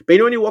But you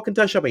know when you walk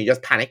into a shop and you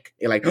just panic,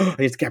 you're like, oh,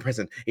 I need to get a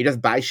present. You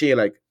just buy shit. You're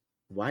like,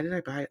 why did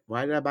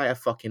I buy a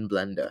fucking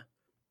blender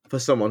for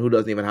someone who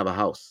doesn't even have a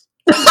house?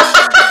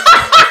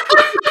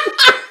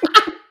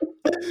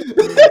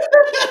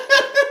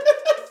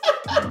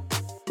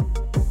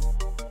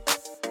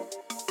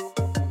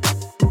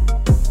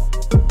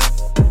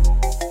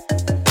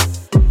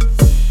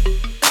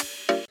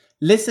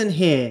 Listen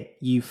here,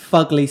 you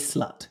fugly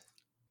slut.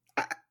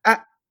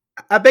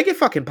 I beg your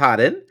fucking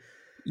pardon?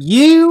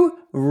 You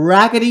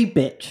raggedy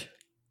bitch.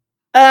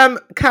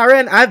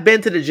 Karen, I've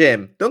been to the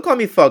gym. Don't call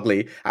me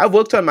fugly. I've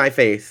worked on my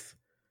face.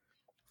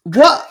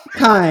 What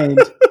kind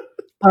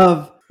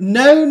of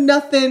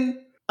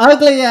nothing,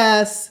 ugly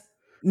ass,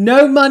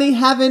 no money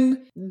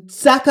having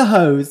sack of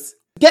hose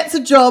gets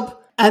a job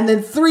and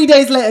then 3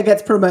 days later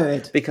gets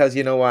promoted? Because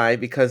you know why?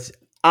 Because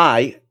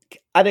I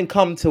didn't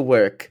come to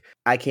work.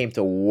 I came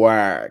to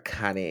work,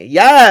 honey.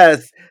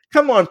 Yes!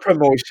 Come on,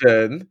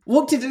 promotion.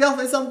 Walked into the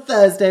office on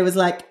Thursday, was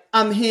like,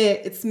 I'm here,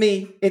 it's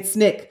me, it's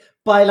Nick.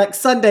 By like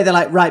Sunday, they're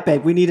like, right,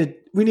 babe, we need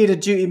a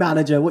duty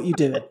manager. What you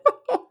doing?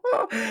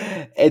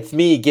 It's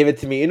me, give it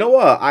to me. You know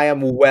what? I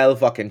am well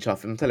fucking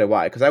chuffed. I'm telling you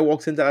why. Because I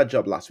walked into that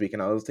job last week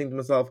and I was thinking to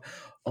myself,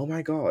 oh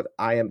my God,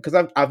 because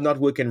I've not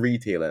worked in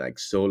retail in like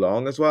so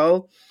long as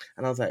well.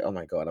 And I was like, oh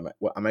my God,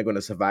 am I going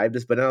to survive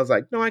this? But then I was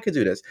like, no, I could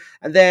do this.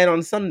 And then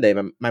on Sunday,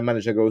 my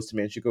manager goes to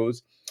me and she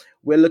goes,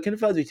 we're looking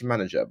for a duty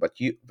manager, but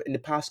you, in the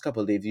past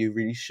couple of days, you've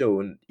really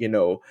shown,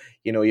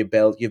 you've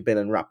been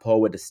in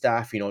rapport with the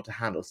staff, to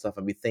handle stuff.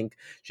 And we think,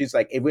 she's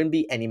like, it wouldn't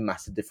be any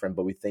massive different,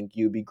 but we think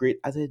you'd be great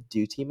as a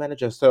duty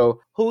manager. So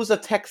who's a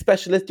tech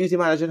specialist duty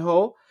manager in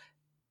Ho?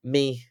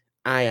 Me.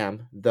 I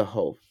am the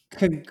Ho.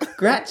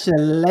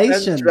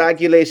 Congratulations.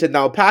 Congratulations.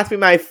 Now pass me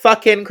my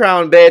fucking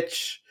crown,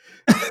 bitch.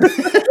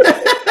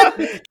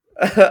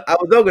 I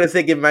was not going to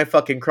say give my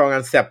fucking crown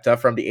and scepter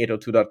from the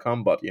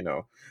 802.com, but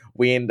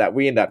we ain't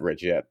that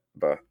rich yet.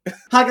 But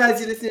hi guys,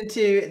 you're listening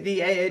to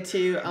the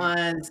 802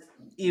 and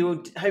you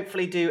will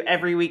hopefully do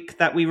every week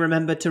that we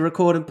remember to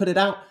record and put it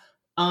out.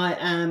 I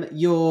am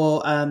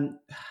your am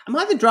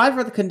I the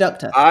driver or the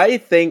conductor? I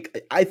think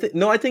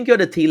you're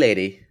the tea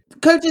lady.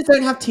 Coaches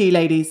don't have tea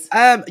ladies.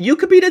 You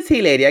could be the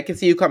tea lady. I can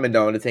see you coming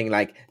down the thing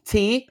like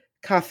tea,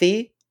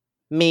 coffee,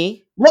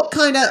 me. What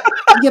kind of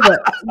but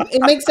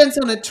it makes sense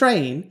on a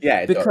train,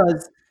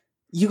 because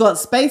you got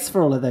space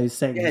for all of those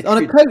things. Yeah,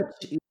 on a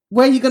coach,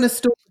 where are you going to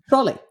store the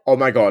trolley? Oh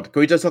my God, can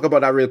we just talk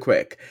about that real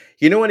quick?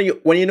 When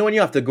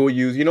you have to go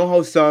use,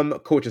 how some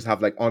coaches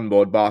have like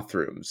onboard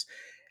bathrooms.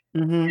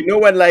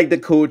 Mm-hmm. When like the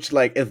coach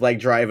like is like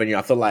driving, you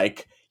have to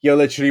like you're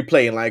literally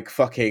playing like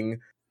fucking.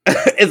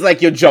 It's like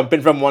you're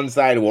jumping from one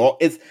side wall.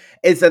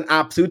 It's an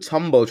absolute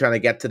tumble trying to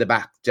get to the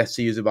back just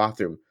to use the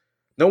bathroom.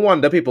 No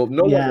wonder we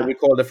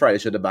call the Friday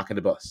show the back of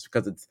the bus,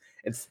 because it's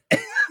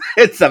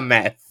it's a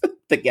mess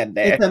to get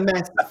there. It's a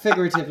mess,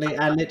 figuratively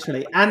and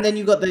literally. And then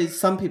you got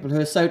some people who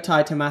are so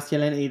tied to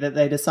masculinity that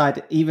they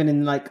decide even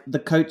in like the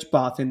coach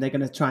bathroom they're going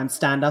to try and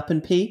stand up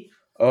and pee.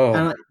 Oh,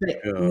 and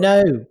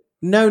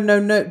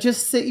no!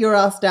 Just sit your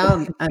ass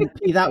down and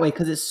pee that way,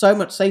 because it's so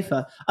much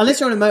safer. Unless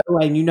you're on a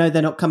motorway and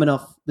they're not coming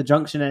off the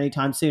junction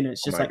anytime soon.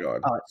 It's just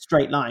it's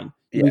straight line.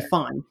 You'll be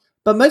fine.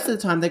 But most of the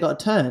time they got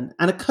to turn,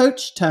 and a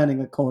coach turning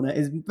a corner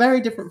is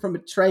very different from a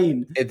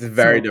train. It's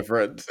very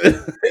different.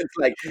 It's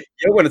like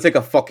you're going to take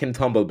a fucking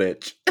tumble,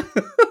 bitch.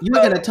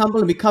 You're going to tumble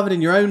and be covered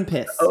in your own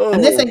piss,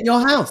 and this ain't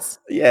your house.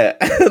 Yeah,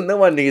 no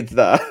one needs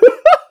that.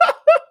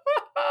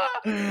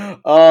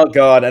 Oh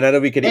God,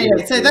 another week.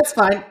 Anyway, so that's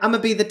fine. I'm gonna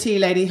be the tea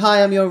lady.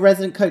 Hi, I'm your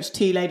resident coach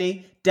tea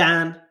lady,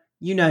 Dan.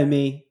 You know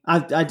me.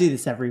 I do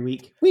this every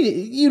week.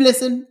 You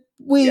listen.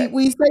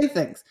 We say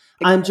things.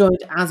 I'm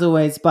joined as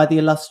always by the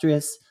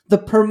illustrious, the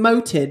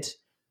promoted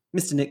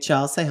Mr. Nick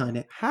Charles. Say hi,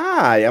 Nick.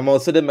 Hi, I'm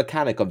also the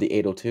mechanic of the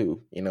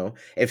 802.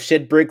 If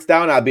shit breaks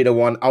down, I'll be the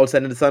one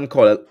outside in the sun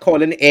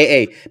calling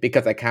AA,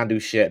 because I can't do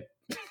shit.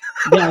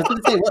 Yeah, I was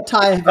going to say, what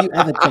tire have you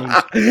ever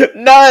changed?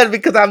 None,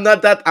 because I'm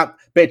not that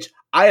bitch.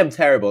 I am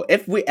terrible.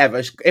 If we're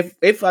ever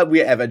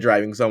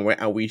driving somewhere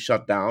and we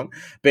shut down,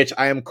 bitch,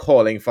 I am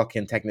calling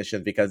fucking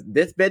technicians, because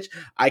this bitch,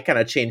 I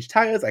cannot change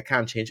tires, I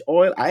can't change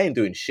oil, I ain't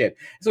doing shit.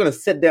 I'm just gonna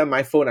sit there on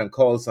my phone and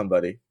call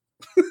somebody.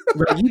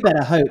 Right, you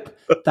better hope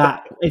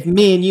that if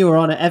me and you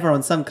are ever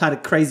on some kind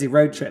of crazy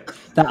road trip,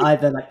 that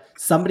either like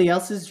somebody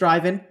else is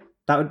driving,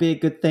 that would be a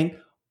good thing,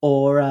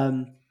 or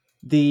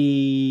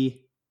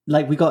we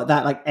got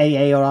that like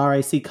AA or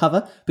RAC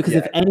cover, because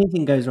if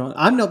anything goes wrong,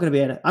 I'm not going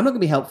to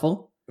be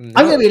helpful. No.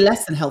 I'm going to be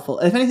less than helpful.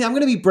 If anything, I'm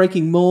going to be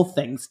breaking more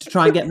things to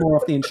try and get more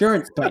off the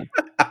insurance claim.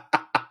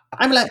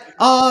 I'm like,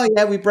 oh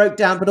yeah, we broke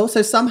down, but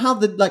also somehow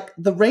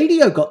the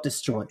radio got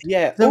destroyed.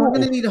 Yeah, so we're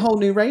going to need a whole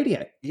new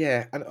radio.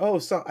 Yeah, and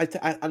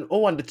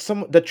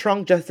the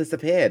trunk just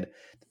disappeared.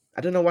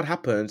 I don't know what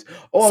happened.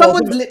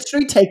 Someone's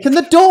literally taken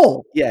the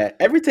door. Yeah,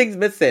 everything's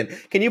missing.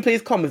 Can you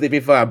please compensate me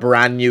for a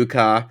brand new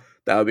car?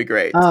 That would be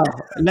great. Oh,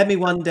 let me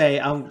one day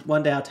I'll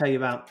tell you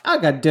about. I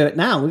got to do it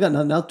now. We got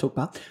nothing else to talk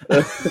about.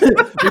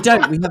 We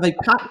don't. We have a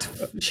packed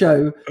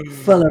show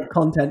full of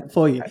content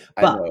for you.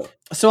 But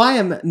So I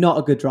am not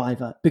a good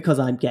driver because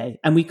I'm gay,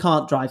 and we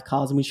can't drive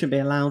cars, and we shouldn't be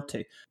allowed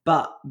to.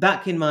 But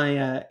back in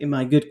my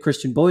good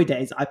Christian boy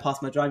days, I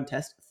passed my driving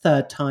test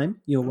 3rd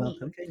time. You're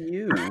welcome. Look at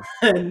you.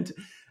 And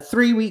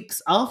 3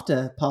 weeks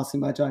after passing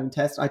my driving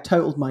test, I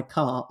totaled my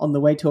car on the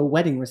way to a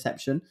wedding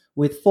reception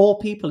with 4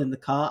 people in the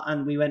car,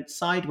 and we went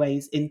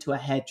sideways into a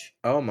hedge.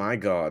 Oh my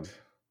God.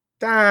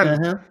 Dan.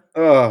 Uh-huh.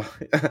 Oh,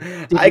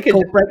 Did we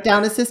call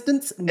breakdown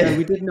assistance? No,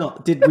 we did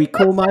not. Did we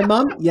call my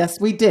mum?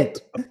 Yes, we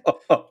did.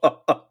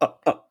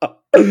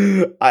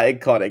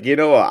 Iconic. You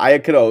know what? I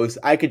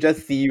could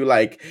just see you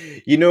like,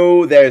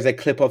 there's a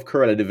clip of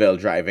Cruella de Vil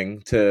driving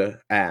to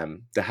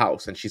the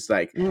house, and she's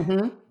like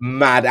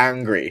mad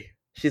angry.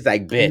 She's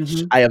like,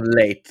 bitch, I am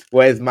late.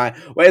 Where's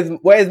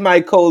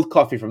my cold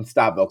coffee from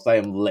Starbucks? I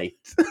am late.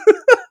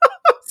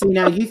 See,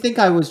 now you think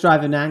I was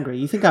driving angry.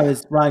 You think I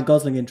was Ryan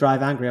Gosling in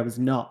Drive Angry. I was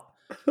not.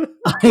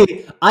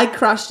 I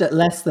crashed at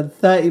less than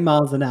 30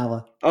 miles an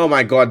hour. Oh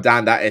my God,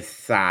 Dan, that is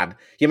sad.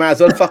 You might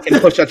as well fucking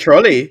push a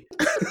trolley.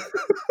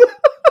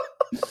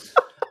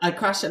 I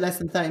crashed at less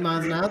than 30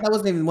 miles an hour. That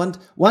wasn't even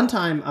one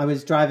time I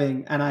was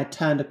driving and I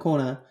turned a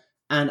corner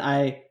and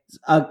I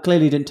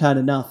clearly didn't turn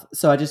enough.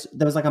 So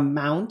there was like a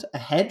mound, a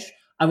hedge.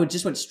 I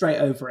just went straight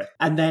over it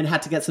and then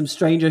had to get some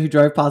stranger who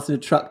drove past in a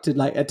truck to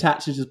like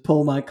attach and just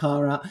pull my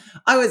car out.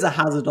 I was a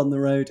hazard on the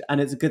road, and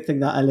it's a good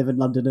thing that I live in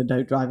London and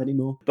don't drive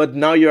anymore. But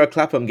now you're a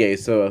Clapham gay,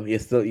 so you're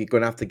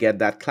going to have to get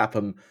that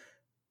Clapham.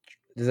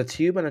 There's a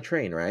tube and a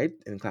train, right?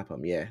 In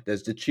Clapham, yeah.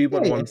 There's the tube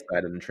on one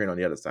side and the train on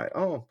the other side.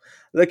 Oh,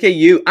 look at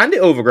you. And the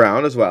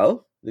overground as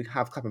well. We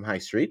have Clapham High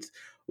Street.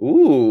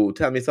 Ooh,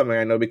 tell me something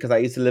I know because I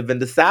used to live in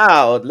the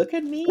South. Look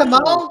at me. Come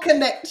on,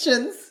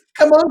 connections.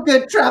 Come on,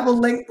 good travel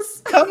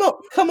links. Come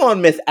on,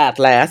 Miss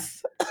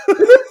Atlas.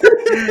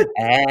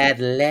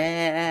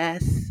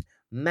 Atlas,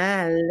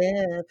 my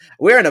love.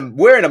 We're in a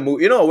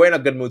mood. We're in a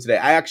good mood today.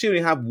 I actually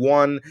only have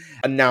one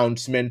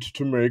announcement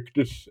to make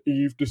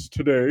this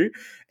today.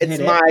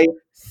 It's my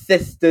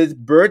sister's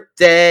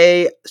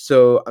birthday.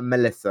 So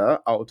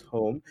Melissa out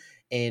home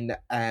in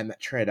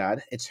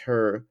Trinidad. It's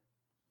her.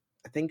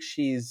 I think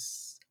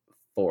she's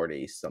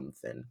 40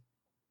 something.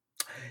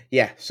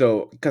 Yeah,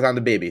 so because I'm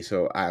the baby,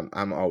 so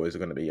I'm always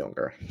going to be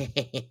younger.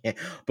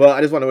 But I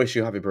just want to wish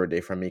you a happy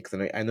birthday from me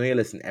because I know you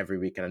listen every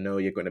week, and I know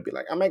you're going to be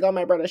like, oh my God,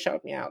 my brother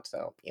shouted me out,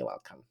 so you're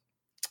welcome.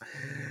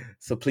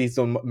 So please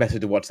don't message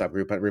the WhatsApp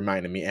group and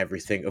reminding me every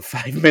single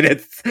 5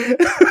 minutes.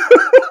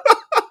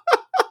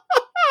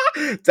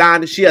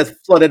 Dan, she has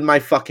flooded my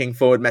fucking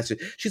forward message.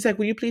 She's like,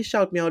 will you please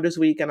shout me out this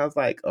week? And I was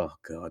like, oh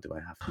God, do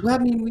I have to? Well, I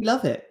mean, we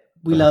love it.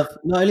 Not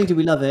only do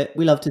we love it,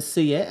 we love to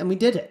see it, and we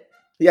did it.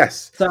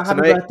 Yes. So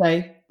happy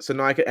birthday. So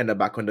now I can end up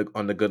back on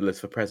the good list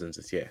for presents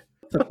this year.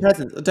 For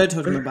presents. Don't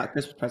talk to me about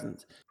Christmas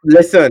presents.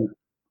 Listen,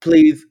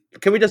 please.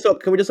 Can we just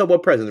talk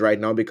about presents right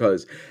now?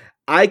 Because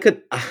I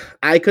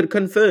could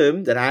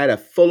confirm that I had a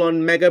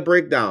full-on mega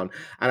breakdown,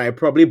 and I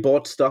probably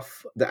bought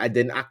stuff that I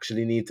didn't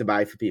actually need to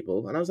buy for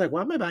people. And I was like,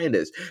 why am I buying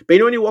this?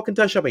 But when you walk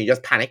into a shop and you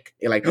just panic,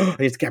 you're like, oh,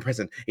 I need to get a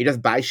present. You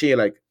just buy shit. You're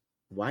like,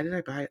 why did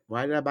I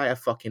buy a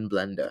fucking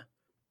blender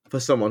for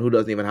someone who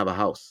doesn't even have a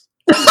house?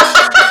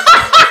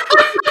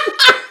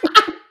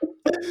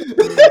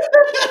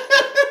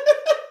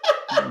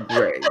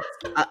 Great.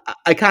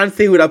 I can't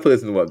say who that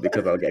person was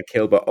because I'll get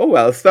killed, but oh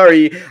well,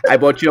 sorry. I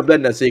bought you a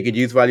blender so you could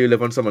use while you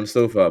live on someone's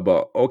sofa,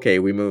 but okay,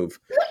 we move.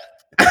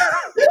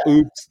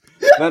 Oops.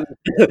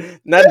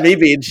 Not me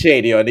being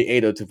shady on the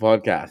 802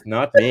 podcast.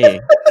 Not me.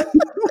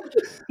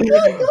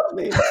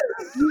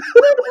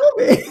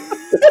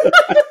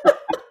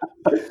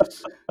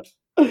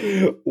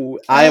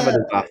 I am a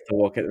disaster.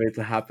 What can it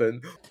to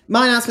happen?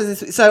 My announcement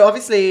this week. So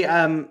obviously,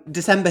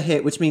 December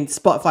hit, which means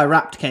Spotify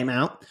Wrapped came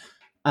out,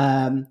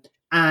 and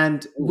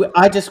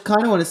I just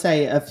kind of want to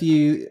say a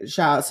few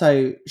shout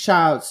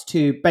outs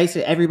to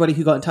basically everybody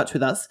who got in touch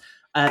with us,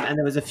 and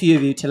there was a few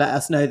of you to let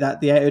us know that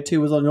the 802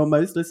 was on your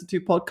most listened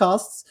to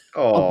podcasts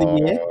of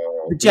the year.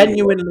 It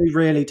genuinely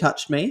really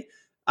touched me.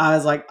 I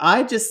was like,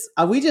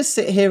 we just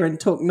sit here and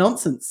talk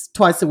nonsense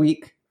twice a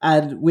week,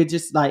 and we're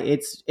just like,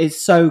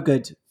 it's so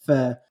good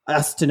for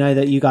us to know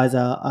that you guys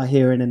are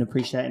hearing and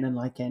appreciating and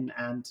liking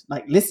and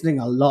like listening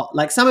a lot.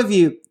 Like some of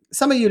you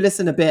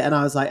listen a bit, and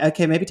I was like,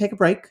 okay, maybe take a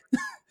break.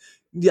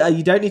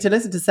 You don't need to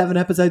listen to 7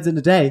 episodes in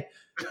a day,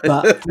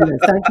 but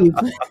thank you.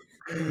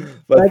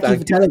 Thank you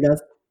for telling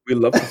us. We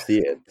love to see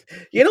it.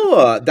 You know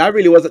what? That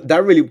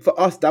really for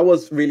us, that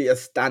was really a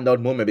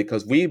standout moment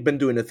because we've been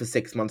doing it for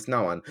 6 months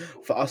now, and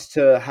for us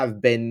to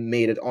have been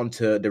made it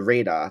onto the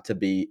radar to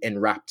be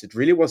enwrapped, it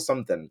really was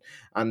something.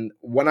 And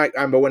when I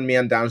remember when me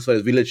and Dan saw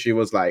it, we literally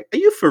was like, "Are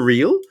you for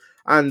real?"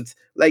 And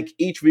like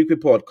each week we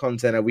put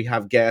content and we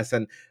have guests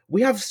and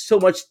we have so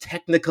much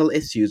technical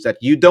issues that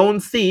you don't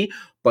see,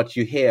 but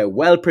you hear.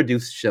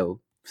 Well-produced show.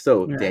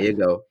 So There you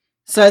go.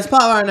 So as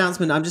part of our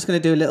announcement, I'm just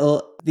going to do a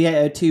little the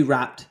 802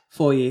 Wrapped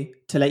for you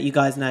to let you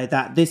guys know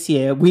that this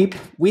year we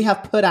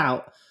have put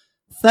out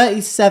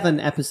 37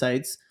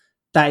 episodes.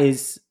 That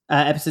is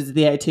episodes of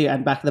the 802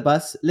 and Back of the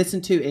Bus,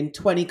 listened to in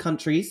 20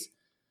 countries.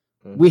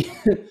 We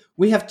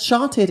have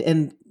charted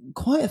in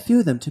quite a few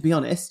of them, to be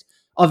honest.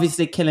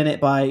 Obviously, killing it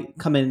by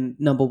coming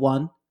number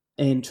 1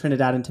 in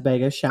Trinidad and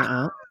Tobago. Shout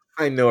out.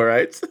 I know,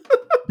 right?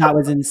 That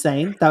was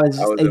insane. That was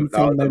just an That insane was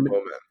a moment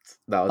moment.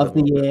 That was a of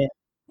the moment. year.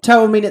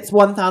 Total minutes,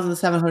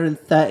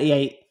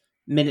 1,738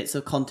 minutes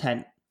of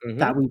content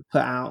that we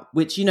put out,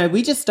 which,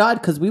 we just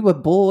started because we were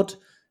bored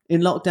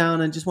in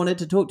lockdown and just wanted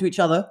to talk to each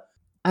other.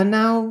 And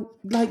now,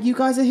 you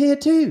guys are here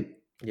too.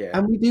 Yeah.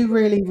 And we do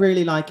really,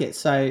 really like it.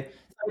 So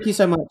thank you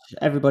so much,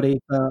 everybody,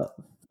 for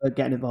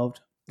getting involved.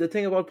 The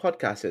thing about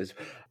podcasts is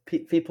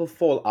people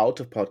fall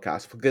out of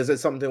podcasts because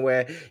it's something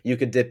where you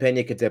could dip in,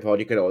 you could dip out,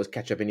 you could always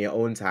catch up in your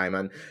own time.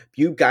 And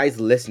you guys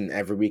listen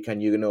every week,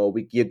 and you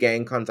get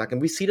in contact,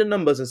 and we see the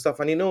numbers and stuff.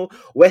 And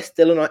we're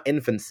still in our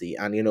infancy,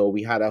 and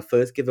we had our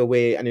first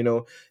giveaway, and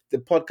the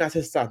podcast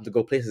is starting to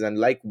go places. And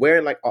we're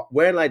in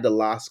the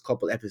last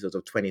couple episodes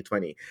of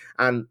 2020,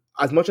 and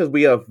as much as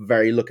we are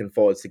very looking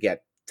forward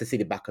to see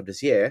the back of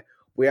this year,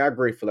 we are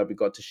grateful that we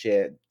got to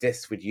share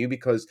this with you,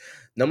 because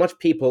not much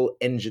people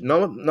most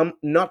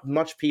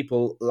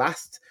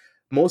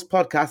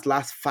podcasts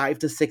last 5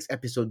 to 6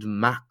 episodes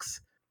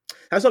max.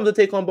 That's something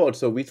to take on board.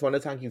 So we just want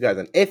to thank you guys.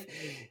 And if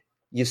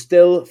you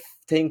still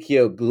think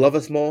you love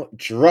us more,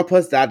 drop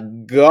us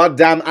that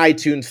goddamn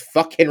iTunes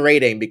fucking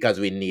rating, because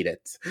we need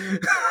it.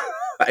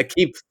 I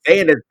keep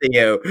saying it to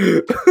you.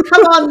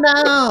 Come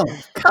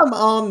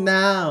on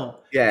now.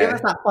 Yeah. Give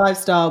us that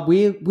 5-star.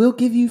 We'll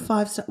give you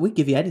 5 stars. We'll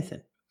give you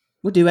anything.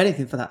 We'll do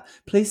anything for that.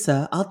 Please,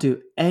 sir, I'll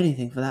do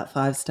anything for that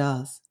 5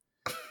 stars.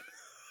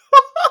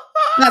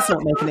 That's not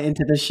making it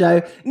into the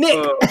show.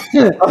 Nick,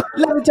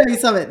 let me tell you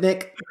something,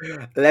 Nick.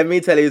 Let me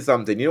tell you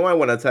something. You know what I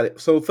want to tell you?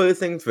 So first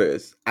things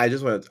first, I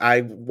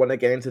want to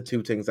get into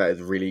 2 things that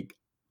is really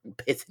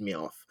pissing me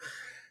off.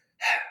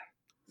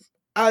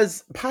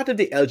 As part of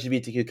the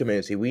LGBTQ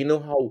community, we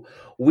know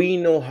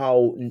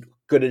how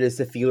good it is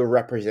to feel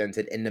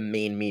represented in the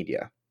main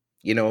media.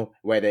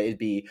 Whether it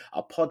be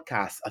a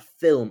podcast, a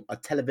film, a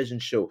television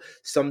show,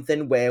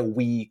 something where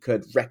we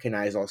could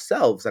recognize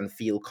ourselves and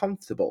feel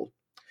comfortable.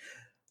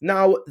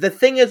 Now, the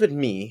thing is with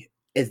me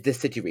is this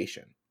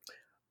situation.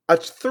 A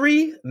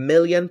 $3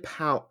 million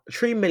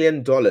 5-year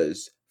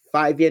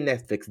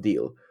Netflix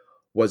deal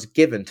was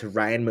given to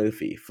Ryan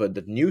Murphy for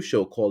the new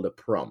show called The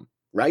Prom,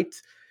 right?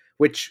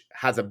 Which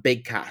has a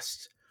big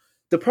cast.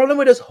 The problem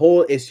with this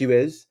whole issue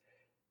is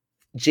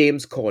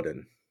James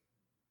Corden.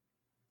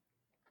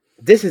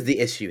 This is the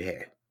issue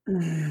here.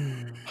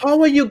 How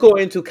are you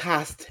going to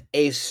cast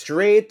a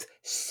straight,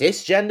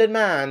 cisgendered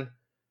man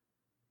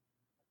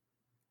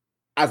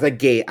as a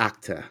gay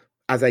actor,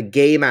 as a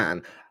gay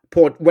man,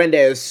 when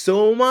there's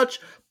so much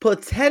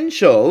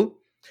potential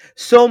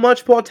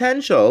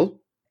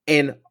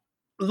in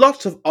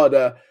lots of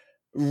other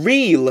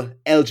real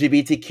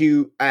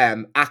LGBTQ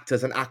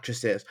actors and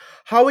actresses?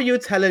 How are you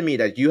telling me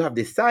that you have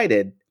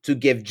decided to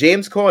give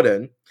James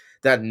Corden,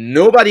 that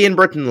nobody in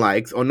Britain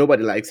likes, or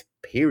nobody likes,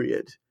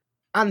 period,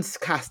 and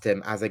cast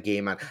him as a gay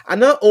man?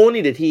 And not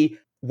only did he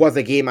was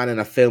a gay man in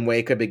a film where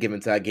he could be given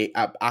to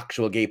a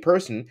actual gay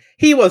person,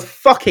 he was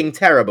fucking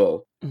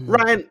terrible.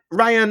 Ryan,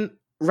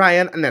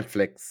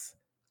 Netflix,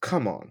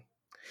 come on.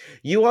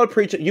 You all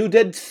you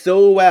did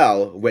so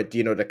well with,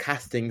 the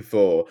casting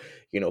for,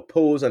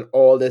 Pose and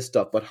all this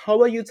stuff. But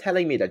how are you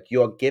telling me that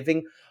you're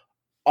giving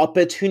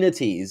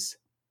opportunities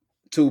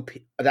to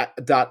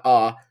that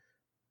are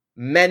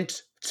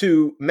meant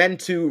to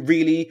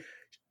really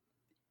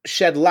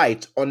shed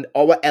light on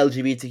our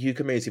LGBTQ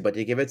community, but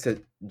you give it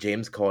to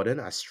James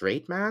Corden, a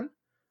straight man?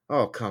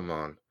 Oh, come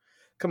on,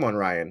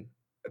 Ryan,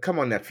 come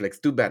on,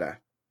 Netflix, do better.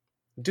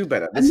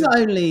 And not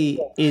only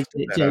is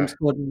it James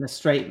Corden a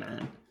straight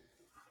man,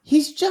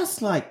 he's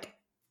just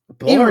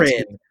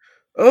boring.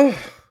 Oh,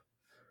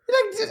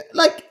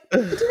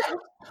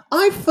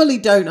 I fully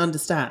don't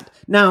understand.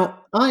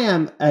 Now, I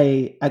am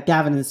a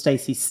Gavin and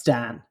Stacey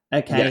stan.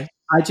 Okay, yeah.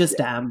 I just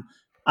am.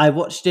 I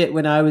watched it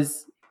when I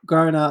was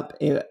growing up.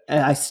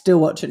 I still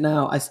watch it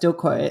now. I still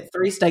quote it.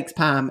 3 Steaks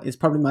Pam is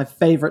probably my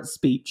favorite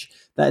speech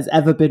that has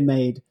ever been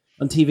made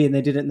on TV, and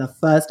they did it in the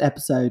first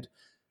episode.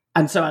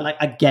 And so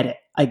I get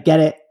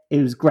it.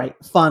 It was great.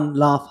 Fun,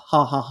 laugh,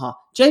 ha, ha, ha.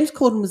 James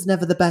Corden was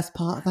never the best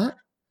part of that.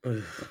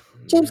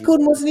 James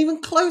Corden wasn't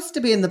even close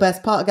to being the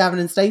best part of Gavin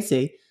and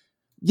Stacey.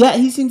 Yet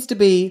he seems to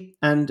be,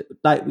 and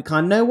we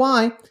kind of know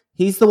why.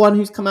 He's the one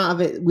who's come out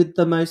of it with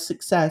the most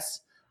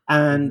success.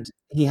 And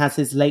he has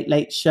his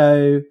late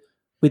show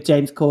with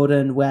James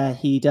Corden where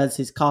he does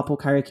his carpool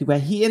karaoke, where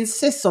he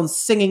insists on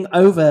singing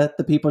over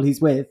the people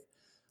he's with.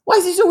 Why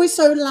is he always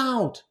so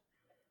loud?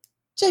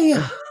 Jay,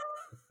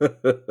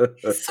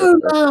 so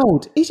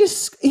loud.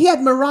 He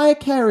had Mariah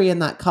Carey in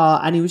that car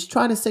and he was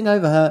trying to sing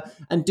over her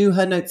and do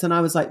her notes. And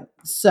I was like,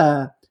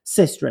 sir,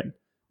 sistren,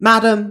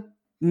 madam,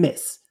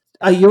 miss,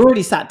 you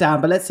already sat down,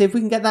 but let's see if we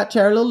can get that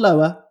chair a little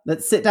lower.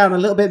 Let's sit down a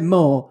little bit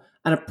more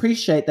and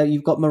appreciate that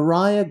you've got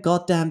Mariah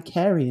goddamn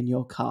Carey in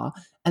your car,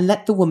 and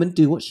let the woman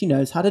do what she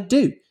knows how to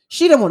do.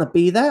 She don't want to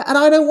be there and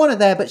I don't want her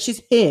there, but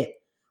she's here.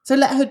 So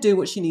let her do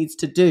what she needs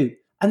to do.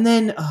 And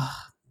then,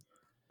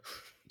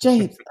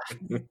 James,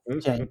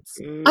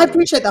 I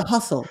appreciate the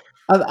hustle.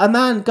 A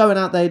man going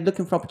out there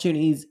looking for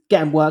opportunities,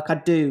 getting work, I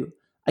do.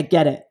 I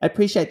get it. I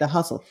appreciate the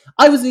hustle.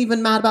 I wasn't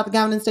even mad about the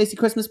Gavin and Stacey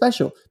Christmas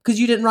special because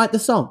you didn't write the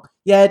song.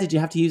 Yeah, did you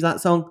have to use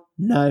that song?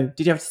 No.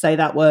 Did you have to say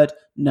that word?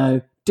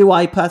 No. Do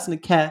I personally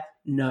care?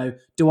 No.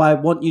 Do I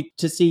want you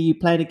to see you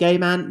playing a gay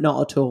man?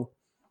 Not at all.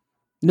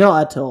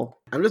 Not at all.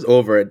 I'm just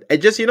over it. It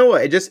just, you know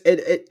what?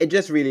 It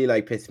just really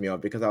like pissed me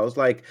off because I was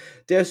like,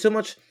 there's so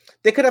much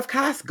they could have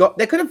cast.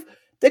 They could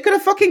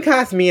have fucking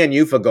cast me and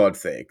you for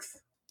God's sakes.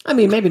 I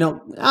mean, maybe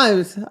not.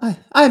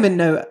 I'm in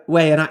no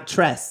way an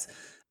actress.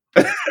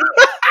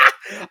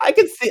 I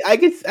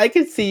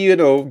could see you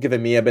know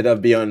giving me a bit of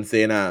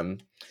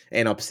Beyonce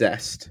and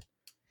Obsessed.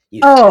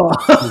 You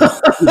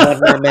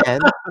love my man.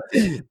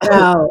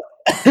 Now,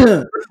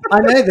 I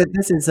know that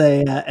this is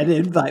an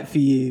invite for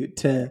you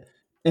to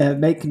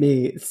make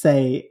me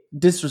say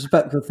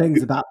disrespectful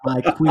things about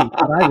my queen,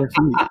 but I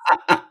refuse.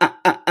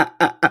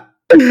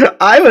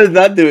 I was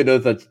not doing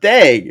no such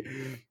thing.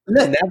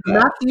 Look,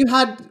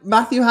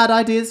 Matthew had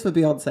ideas for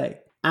Beyonce,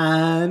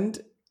 and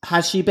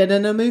has she been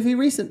in a movie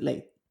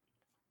recently?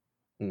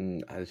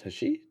 Has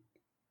she?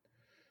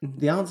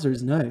 The answer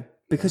is no,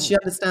 because she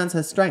understands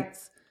her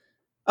strengths.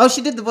 Oh,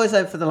 she did the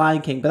voiceover for The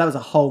Lion King, but that was a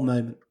whole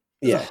moment.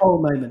 A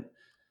whole moment.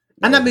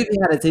 And that movie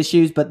had its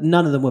issues, but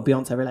none of them were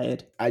Beyonce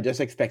related. I just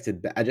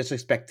expected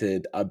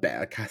a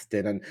better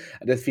casting, and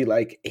I just feel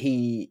like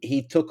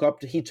he took up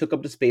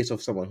the space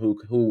of someone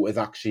who is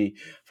actually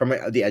from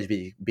the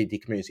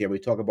LGBT community. And we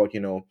talk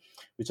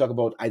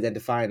about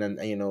identifying and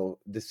you know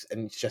this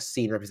and just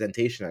seeing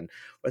representation. And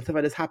when stuff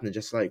like this happens,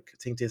 just like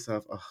think to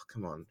yourself, oh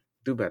come on,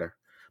 do better.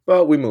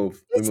 But we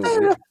move. Is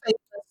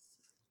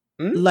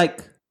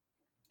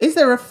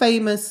there a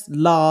famous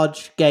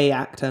large gay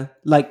actor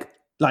like?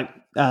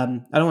 I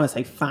don't want to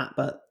say fat,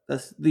 but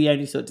that's the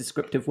only sort of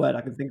descriptive word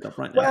I can think of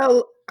right now.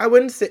 Well, I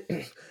wouldn't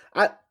say.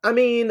 I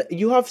mean,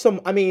 you have some.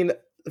 I mean,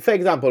 for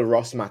example,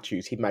 Ross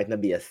Matthews. He might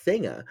not be a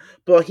singer,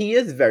 but he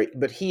is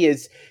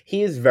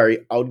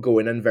very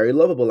outgoing and very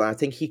lovable. And I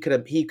think he could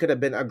have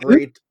been a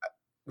great.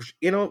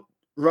 You know,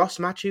 Ross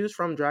Matthews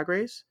from Drag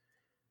Race.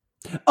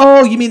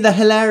 Oh, you mean the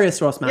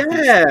hilarious Ross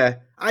Matthews? Yeah,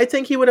 I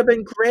think he would have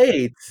been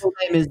great. His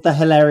name is the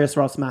hilarious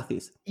Ross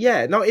Matthews.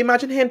 Yeah, now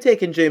imagine him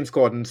taking James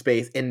Corden's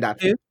space in that.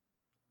 Who?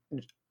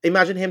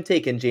 Imagine him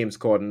taking James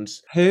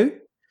Corden's. Who?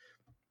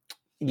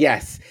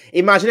 Yes,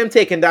 imagine him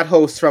taking that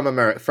host from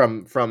America.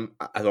 From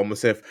I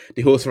almost said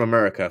the host from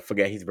America.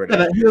 Forget he's British.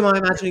 Yeah, but who am I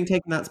imagining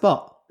taking that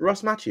spot?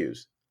 Ross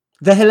Matthews.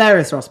 The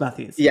hilarious Ross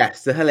Matthews.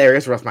 Yes, the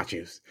hilarious Ross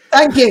Matthews.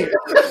 Thank you.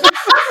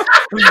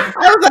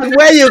 I was like,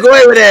 where are you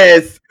going with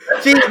this?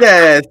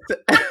 Jesus.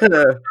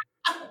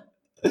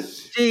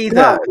 Jesus.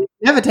 No,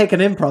 never take an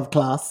improv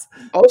class.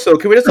 Also,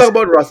 can we just talk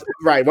about Ross?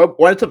 Right, on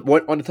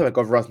the topic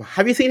of Ross,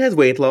 have you seen his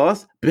weight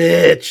loss?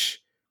 Bitch.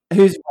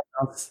 Who's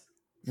lost?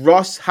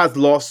 Ross has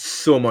lost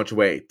so much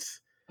weight.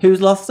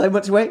 Who's lost so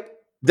much weight?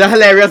 The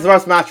hilarious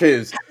Ross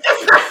Matthews.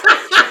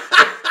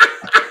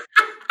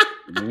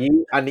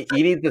 You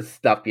need to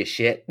stop your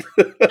shit.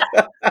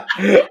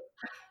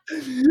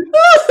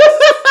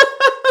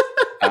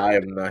 I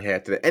am not here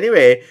today.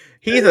 Anyway,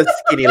 he's a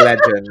skinny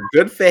legend.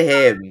 Good for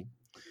him.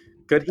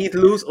 Good. He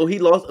lost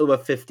over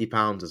 50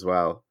 pounds as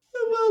well.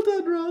 Well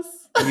done,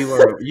 Ross.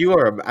 You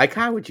are. I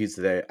can't with you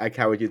today. I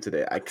cannot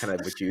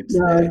with you today.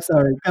 No, I'm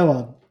sorry. Go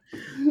on.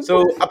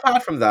 So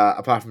apart from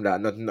that,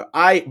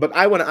 But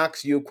I want to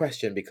ask you a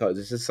question because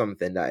this is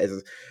something that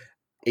is,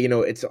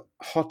 it's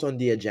hot on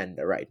the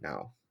agenda right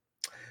now.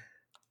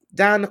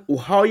 Dan,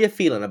 how are you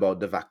feeling about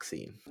the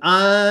vaccine?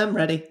 I'm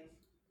ready.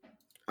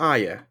 Are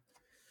you?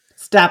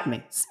 Stab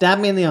me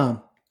in the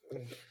arm.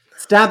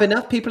 Stab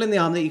enough people in the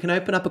arm that you can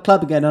open up a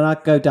club again and I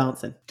can go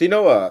dancing. Do you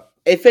know what?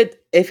 If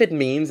it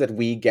means that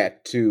we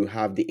get to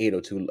have the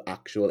 802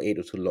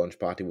 launch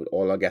party with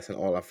all our guests and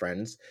all our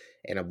friends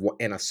in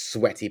a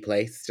sweaty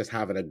place, just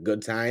having a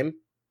good time,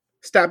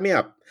 stab me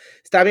up.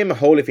 Stab me in my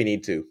hole if you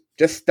need to.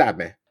 Just stab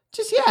me.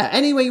 Just,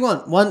 any way you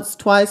want. Once,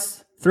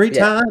 twice, 3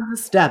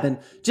 times, stabbing.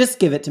 Just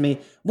give it to me.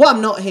 What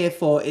I'm not here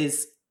for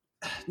is,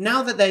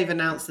 now that they've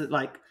announced that,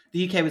 like,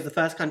 the UK was the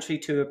first country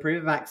to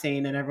approve a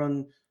vaccine and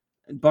everyone,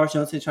 Boris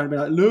Johnson is trying to be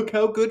like, look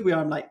how good we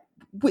are. I'm like,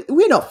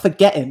 we're not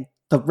forgetting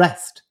the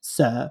rest,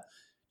 sir.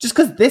 Just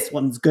because this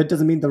one's good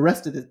doesn't mean the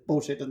rest of this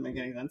bullshit doesn't make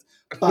any sense.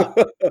 But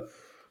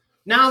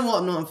now what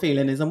I'm not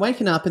feeling is I'm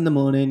waking up in the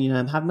morning,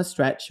 I'm having my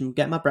stretch, I'm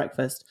getting my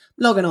breakfast,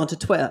 logging on to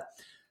Twitter.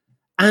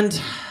 And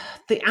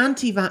the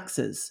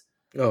anti-vaxxers.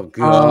 Oh,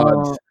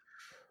 God.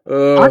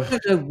 I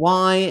don't know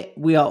why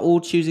we are all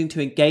choosing to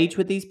engage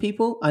with these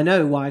people. I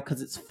know why,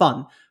 because it's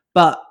fun.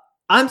 But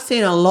I'm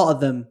seeing a lot of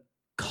them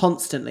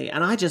constantly,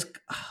 and I don't.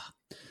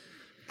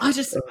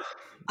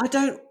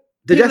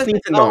 They just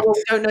need to not.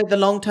 We don't know the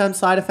long-term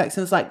side effects,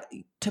 and it's like,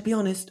 to be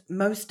honest,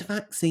 most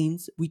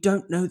vaccines we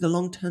don't know the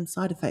long-term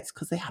side effects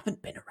because they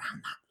haven't been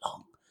around that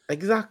long.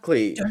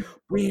 Exactly. We don't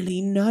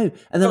really know,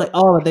 and they're like,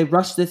 oh, they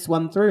rushed this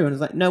one through, and it's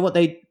like, no, what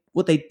they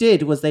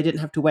did was they didn't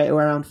have to wait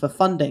around for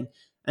funding,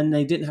 and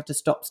they didn't have to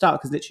start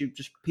because literally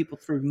just people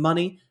threw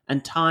money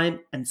and time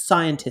and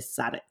scientists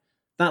at it.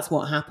 That's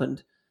what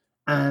happened.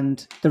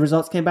 and the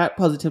results came back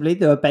positively.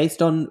 They were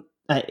based on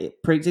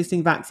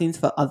pre-existing vaccines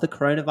for other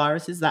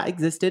coronaviruses that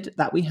existed,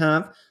 that we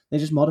have. They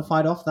just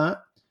modified off that,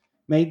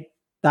 made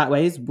that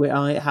way is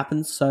why it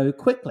happens so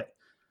quickly.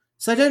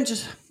 So don't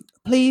just,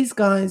 please,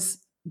 guys,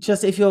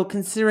 just if you're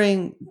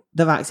considering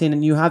the vaccine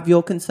and you have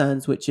your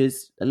concerns, which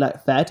is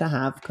like fair to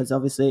have, because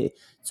obviously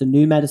it's a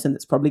new medicine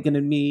that's probably going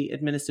to be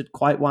administered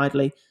quite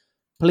widely,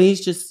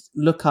 please just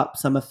look up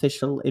some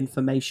official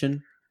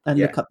information and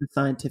look up the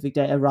scientific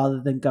data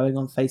rather than going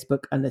on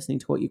Facebook and listening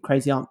to what your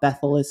crazy Aunt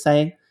Bethel is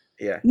saying.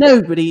 Yeah.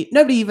 Nobody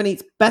even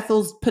eats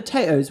Bethel's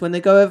potatoes when they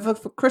go over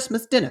for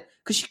Christmas dinner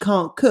because she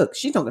can't cook.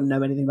 She's not going to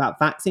know anything about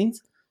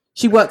vaccines.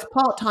 She works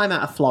part-time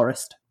at a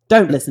florist.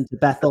 Don't listen to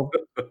Bethel.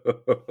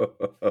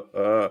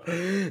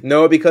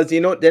 No, because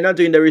they're not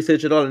doing the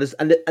research at all, and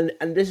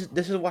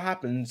this is what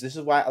happens. This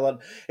is why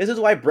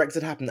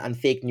Brexit happened and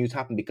fake news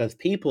happened, because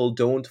people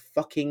don't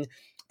fucking.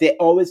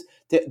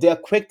 They're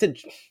quick to.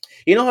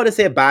 You know how to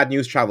say bad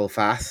news travel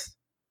fast.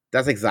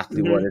 That's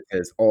exactly what it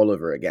is all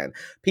over again.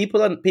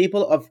 People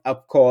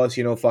of course,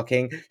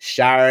 fucking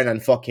Sharon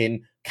and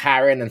fucking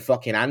Karen and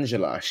fucking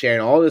Angela sharing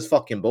all this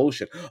fucking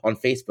bullshit on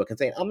Facebook and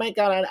saying, "Oh my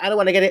god, I don't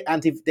want to get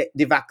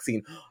the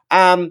vaccine."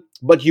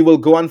 But you will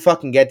go and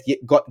fucking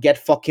get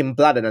fucking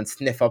blooded and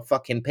sniff up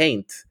fucking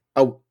paint.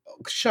 Oh,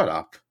 shut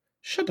up!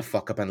 Shut the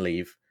fuck up and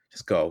leave.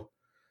 Just go.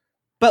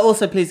 But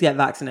also, please get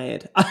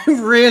vaccinated. I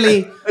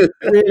really,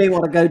 really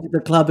want to go to the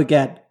club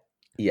again.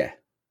 Yeah.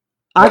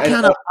 I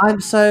cannot.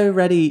 I'm so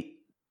ready.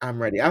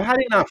 I'm ready. I've had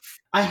enough.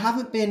 I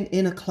haven't been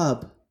in a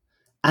club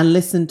and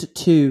listened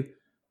to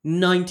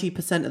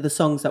 90% of the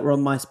songs that were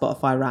on my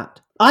Spotify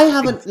Wrapped. I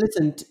haven't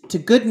listened to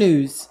Good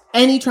News,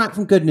 any track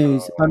from Good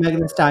News by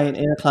Megan Thee Stallion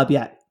in a club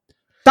yet.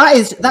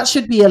 That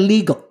should be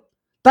illegal.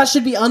 That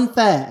should be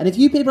unfair. And if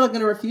you people are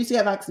going to refuse to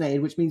get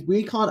vaccinated, which means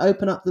we can't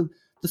open up the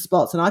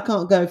spots and I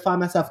can't go find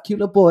myself a cute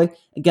little boy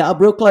and get up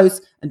real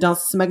close and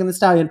dance to Megan Thee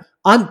Stallion,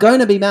 I'm going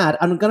to be mad.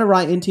 I'm going to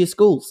write into your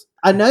schools.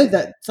 I know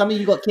that some of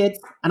you got kids,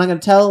 and I'm going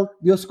to tell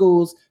your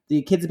schools that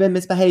your kids have been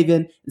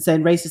misbehaving and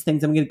saying racist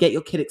things. I'm going to get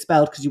your kid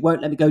expelled because you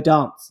won't let me go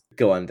dance.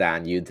 Go on,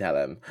 Dan. You tell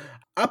him.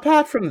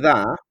 Apart from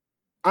that,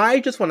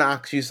 I just want to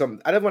ask you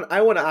something. I want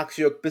to ask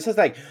you. This is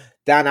like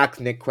Dan asked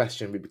Nick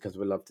question because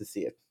we love to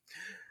see it.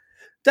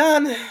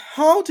 Dan,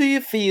 how do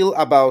you feel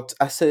about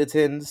a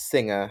certain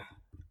singer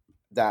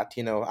that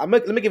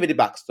let me give you the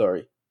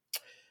backstory.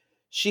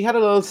 She had a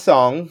little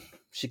song.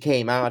 She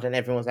came out and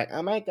everyone was like,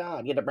 "Oh my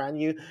god, you're the brand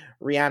new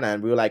Rihanna,"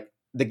 and we were like,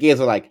 the gays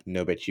were like,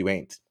 "No, bitch, you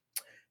ain't."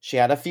 She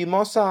had a few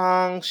more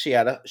songs. She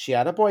had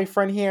a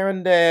boyfriend here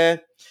and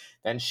there.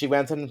 Then she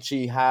went and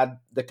she had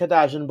the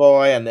Kardashian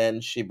boy, and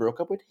then she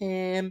broke up with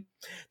him.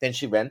 Then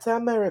she went to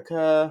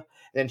America.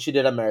 Then she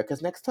did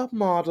America's Next Top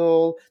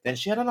Model. Then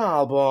she had an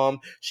album.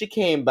 She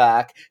came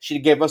back. She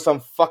gave us some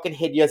fucking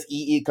hideous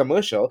EE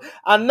commercial.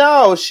 And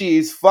now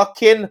she's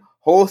fucking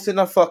hosting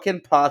a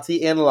fucking party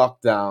in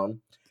lockdown.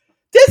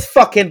 This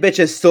fucking bitch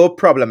is so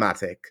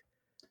problematic.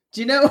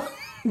 Do you know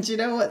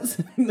what's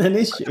an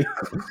issue?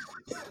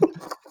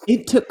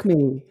 It took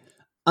me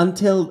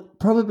until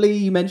probably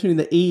you mentioning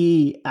the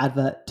EE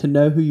advert to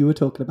know who you were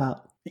talking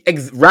about.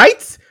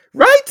 Right?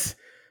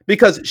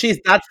 Because she's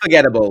that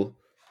forgettable.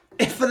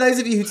 For those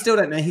of you who still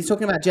don't know, he's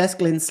talking about Jess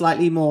Glynn's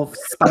slightly more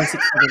spicy.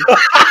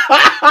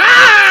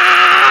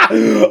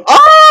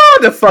 Oh,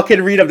 the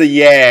fucking read of the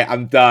year.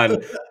 I'm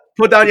done.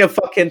 Put down your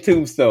fucking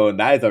tombstone.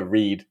 That is a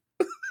read.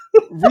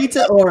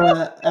 Rita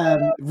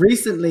Ora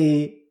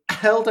recently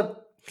held a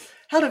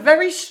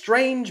very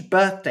strange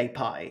birthday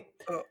party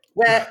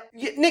where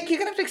Nick, you're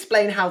gonna have to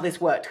explain how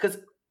this worked, because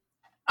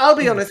I'll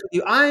be honest with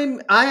you, I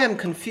am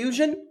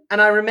confusion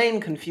and I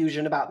remain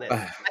confusion about this.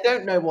 I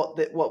don't know what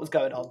was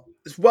going on.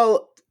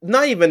 Well,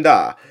 not even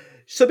that.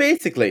 So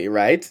basically,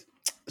 right?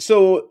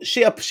 So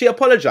she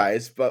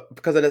apologized, but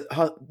because of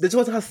this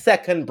was her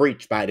second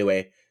breach, by the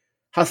way.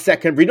 Her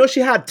second breach. She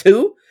had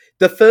two.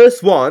 The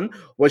first one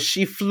was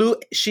she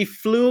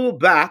flew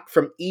back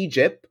from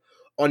Egypt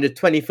on the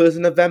 21st of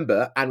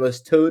November and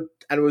was told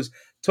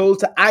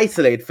to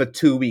isolate for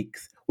 2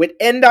 weeks.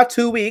 Within that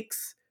 2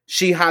 weeks,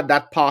 she had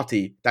that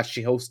party that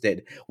she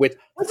hosted with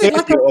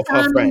 30 of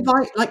her friends.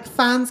 Like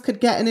fans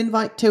could get an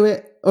invite to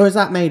it, or is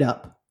that made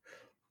up?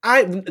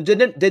 They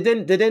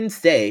didn't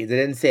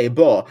say,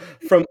 but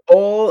from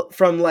all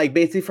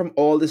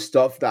the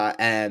stuff that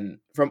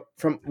from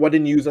what the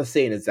news are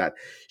saying is that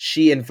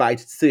she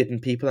invited certain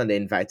people and they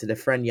invited a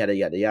friend, yada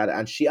yada yada,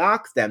 and she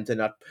asked them to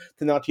not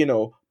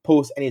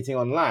post anything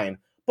online.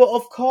 But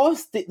of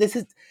course, this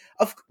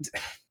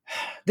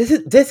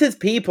is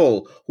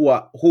people who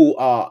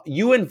are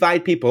you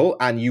invite people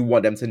and you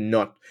want them to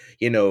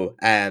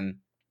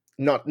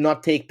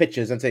not take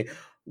pictures and say,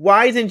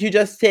 why didn't you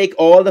just take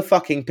all the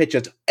fucking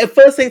pictures?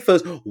 First thing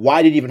first,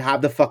 why did you even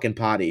have the fucking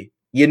party?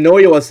 You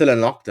were still in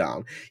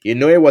lockdown.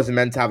 It wasn't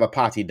meant to have a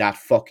party that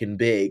fucking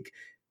big.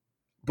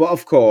 But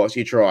of course,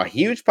 you throw a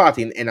huge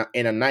party in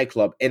a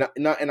nightclub, in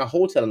a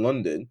hotel in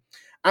London.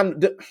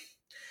 And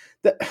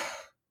the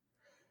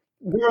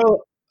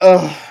girl,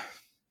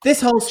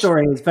 This whole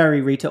story is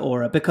very Rita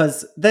Ora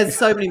because there's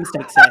so many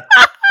mistakes here.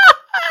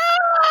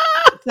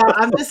 So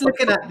I'm just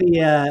looking at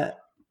the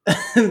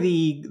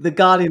the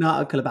Guardian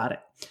article about it.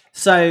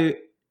 So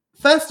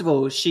first of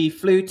all, she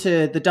flew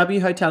to the W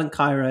Hotel in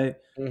Cairo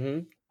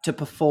to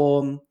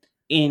perform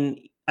in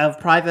a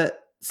private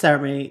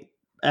ceremony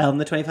on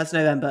the 21st of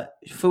November,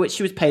 for which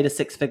she was paid a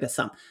six-figure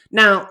sum.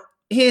 Now,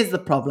 here's the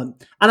problem.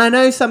 And I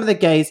know some of the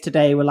gays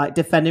today were like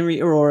defending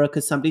Rita Ora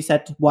because somebody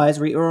said, why is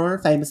Rita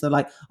Ora famous? And they're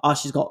like, oh,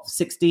 she's got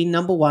 16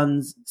 number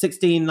ones,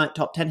 16 like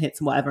top 10 hits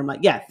and whatever. I'm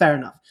like, yeah, fair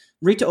enough.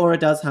 Rita Ora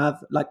does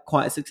have like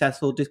quite a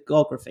successful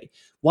discography.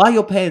 Why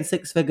you're paying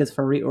six figures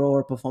for a Rita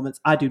Ora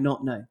performance, I do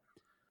not know.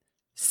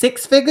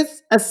 Six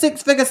figures? A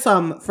six-figure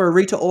sum for a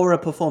Rita Ora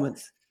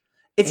performance.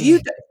 If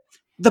you...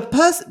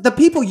 The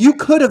people you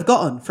could have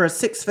gotten for a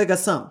six-figure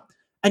sum,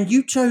 and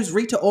you chose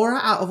Rita Ora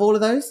out of all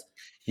of those,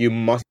 you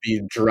must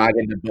be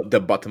dragging the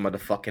bottom of the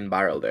fucking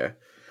barrel there.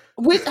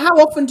 How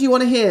often do you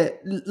want to hear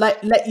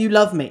like "Let You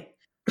Love Me"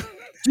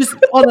 just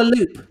on a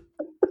loop?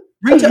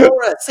 Rita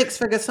Ora,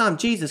 six-figure sum.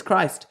 Jesus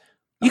Christ!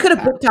 You could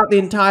have booked out the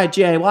entire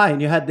GAY and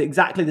you had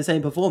exactly the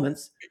same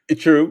performance.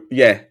 True,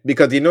 yeah,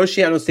 because she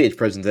had no stage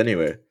presence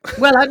anyway.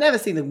 Well, I've never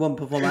seen the one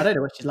perform. I don't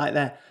know what she's like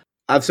there.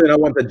 I've seen I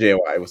wanted JY.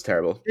 It was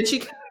terrible. Then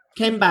she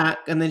came back,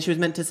 and then she was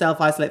meant to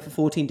self-isolate for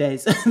 14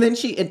 days. And then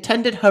she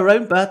attended her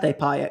own birthday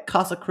party at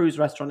Casa Cruz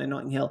restaurant in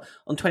Notting Hill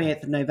on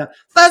 28th of November.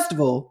 First of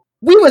all,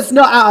 we was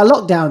not out of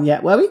lockdown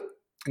yet, were we?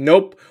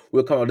 Nope.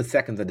 We'll come on the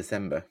 2nd of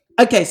December.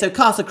 Okay, so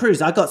Casa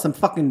Cruz, I got some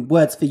fucking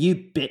words for you,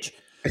 bitch.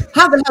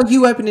 How the hell are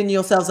you opening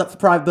yourselves up for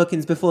private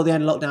bookings before the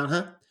end of lockdown,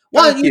 huh?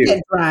 Why aren't you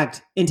getting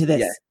dragged into this?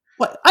 Yeah.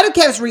 What? I don't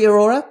care if it's Rita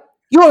Ora.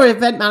 Your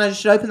event manager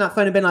should open that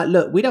phone and be like,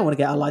 look, we don't want to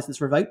get our license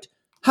revoked.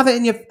 Have it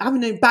in your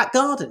back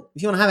garden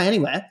if you want to have it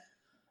anywhere.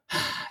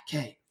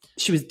 Okay.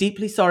 She was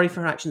deeply sorry for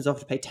her actions,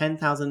 offered to pay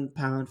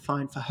 £10,000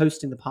 fine for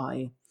hosting the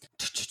party.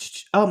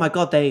 Oh my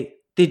God, the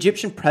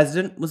Egyptian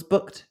president was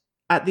booked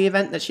at the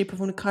event that she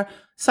performed in Cairo.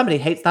 Somebody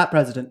hates that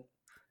president.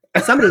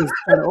 Somebody's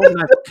trying to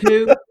organize a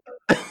coup.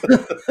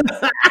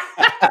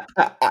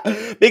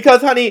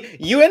 Because, honey,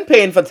 you ain't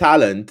paying for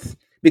talent.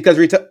 Because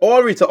Rita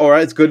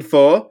Ora is good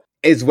for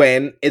is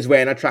wearing a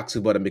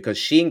tracksuit bottom because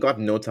she ain't got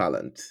no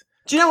talent.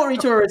 Do you know what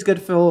Rita Ora is good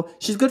for?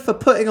 She's good for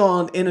putting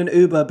on in an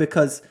Uber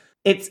because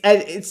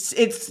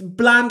it's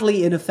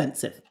blandly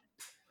inoffensive.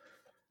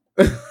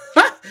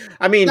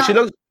 I mean, she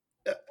looks.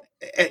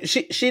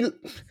 She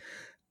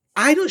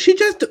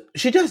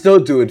just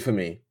don't do it for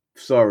me.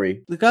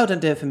 Sorry, the girl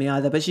don't do it for me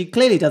either, but she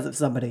clearly does it for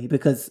somebody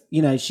because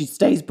she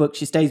stays booked,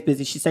 she stays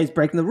busy, she stays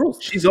breaking the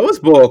rules. She's always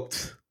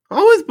booked.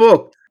 Always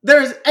booked.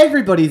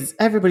 Everybody's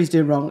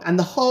doing wrong, and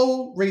the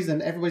whole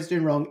reason everybody's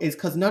doing wrong is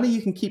because none of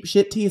you can keep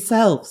shit to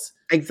yourselves.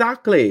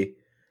 Exactly.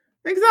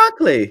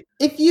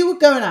 If you were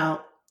going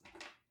out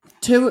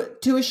to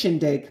a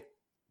shindig,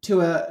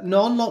 to a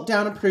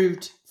non-lockdown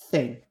approved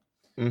thing,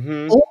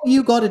 all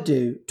you got to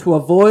do to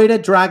avoid a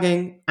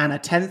dragging and a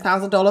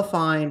 $10,000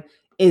 fine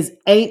is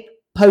ain't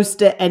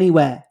post it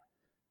anywhere.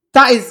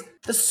 That's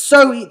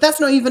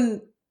not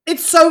even.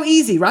 It's so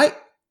easy, right?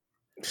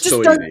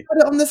 Just don't put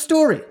it on the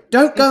story.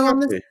 Don't go on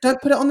this.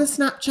 Don't put it on the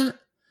Snapchat.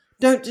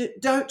 Don't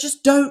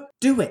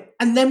do it.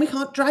 And then we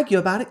can't drag you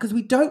about it because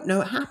we don't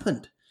know it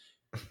happened.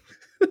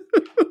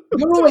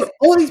 You're always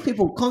all these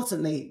people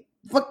constantly,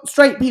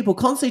 straight people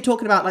constantly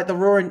talking about like the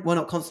roaring. Well,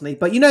 not constantly,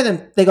 but you know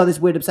them. They got this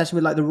weird obsession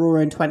with like the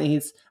roaring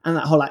 20s and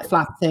that whole like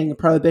flap thing,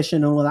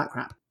 prohibition, and all that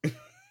crap.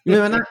 You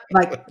know that,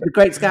 like the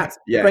Great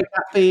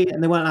Gatsby,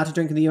 and they weren't allowed to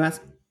drink in the US.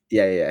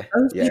 Yeah.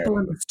 Those people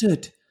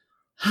understood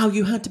how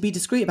you had to be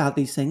discreet about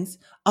these things,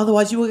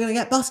 otherwise you were going to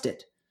get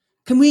busted.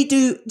 Can we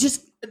do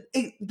just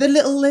the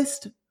little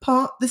list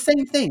part, the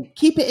same thing?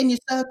 Keep it in your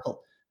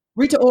circle.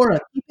 Rita Ora,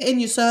 keep it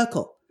in your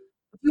circle.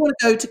 If you want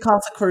to go to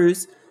Casa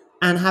Cruz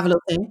and have a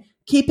little thing,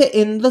 keep it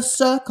in the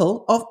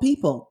circle of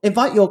people.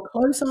 Invite your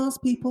close-ass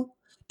people.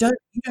 Do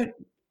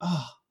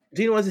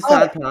you know what's the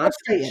sad part?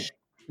 You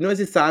know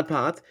what's the sad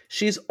part?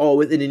 She's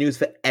always in the news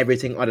for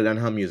everything other than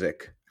her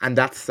music. And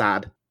that's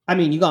sad. I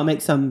mean, you got to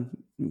make some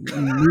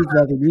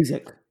newsworthy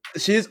music.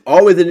 She's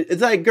always in.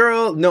 It's like,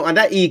 girl, no, and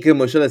that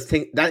commercial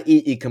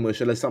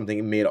is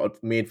something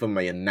made for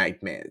my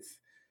nightmares.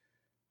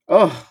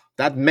 Oh,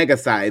 that mega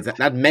size, that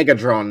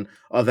Megatron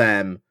of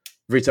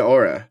Rita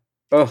Ora.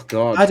 Oh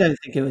God, I don't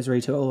think it was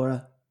Rita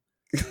Ora.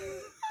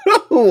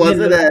 Who was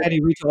it?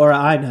 Any Rita Ora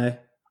I know.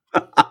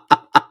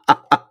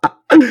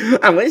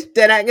 I wish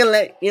that I could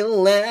let you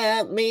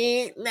love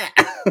me now.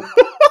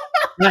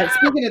 Right,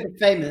 speaking of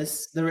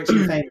the rich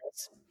and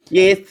famous.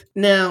 Yes.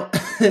 Now,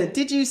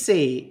 did you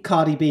see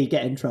Cardi B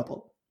get in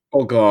trouble?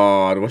 Oh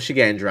God, what's she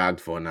getting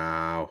dragged for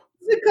now?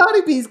 So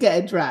Cardi B's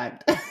getting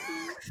dragged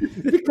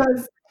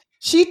because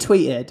she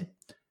tweeted,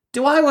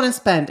 "Do I want to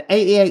spend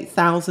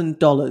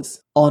 $88,000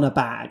 on a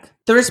bag?"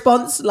 The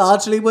response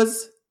largely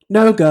was,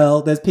 "No,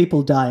 girl. There's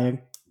people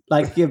dying.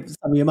 Like, give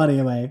some of your money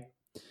away."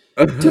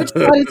 To which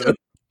Cardi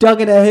dug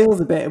in her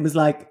heels a bit and was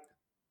like,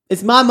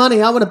 "It's my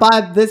money. I want to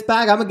buy this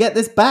bag. I'm gonna get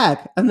this bag."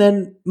 And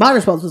then my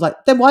response was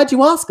like, "Then why'd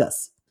you ask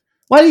us?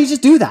 Why didn't you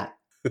just do that?"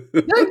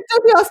 Don't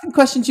be asking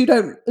questions if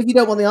you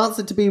don't want the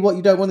answer to be what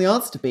you don't want the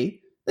answer to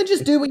be. Then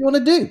just do what you want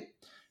to do.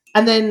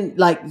 And then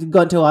like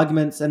got into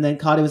arguments, and then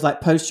Cardi was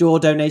like, post your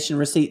donation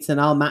receipts and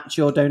I'll match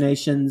your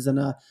donations. And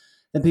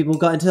then people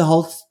got into the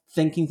whole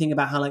thing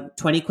about how like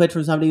 20 quid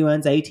from somebody who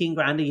earns 18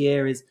 grand a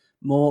year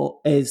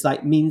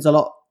means a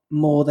lot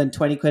more than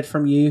 20 quid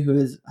from you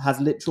who has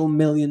literal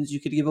millions you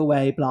could give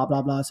away, blah,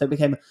 blah, blah. So it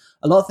became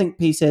a lot of think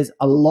pieces,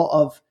 a lot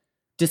of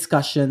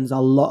discussions, a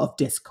lot of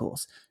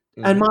discourse.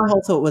 And my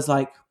whole thought was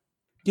like,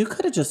 you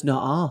could have just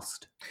not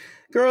asked.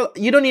 Girl,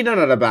 you don't need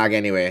another bag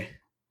anyway.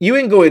 You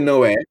ain't going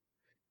nowhere.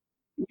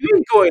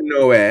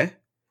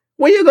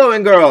 Where you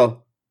going,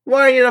 girl?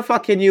 What are you in a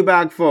fucking new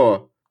bag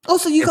for?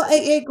 Also, you got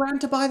 88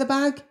 grand to buy the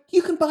bag.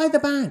 You can buy the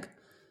bag.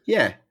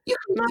 Yeah.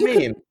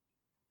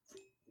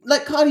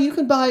 Like Cardi, you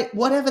can buy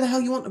whatever the hell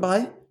you want to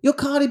buy. You're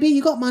Cardi B,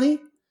 you got money.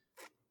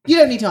 You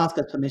don't need to ask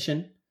us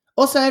permission.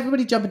 Also,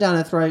 everybody jumping down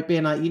her throat,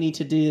 being like, you need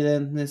to do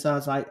this. I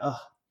was like, oh,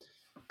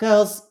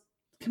 girls,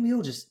 can we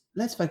all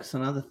let's focus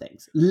on other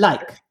things?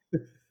 Like,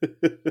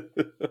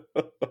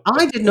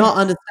 I did not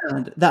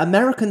understand that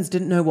Americans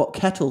didn't know what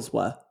kettles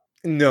were.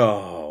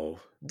 No.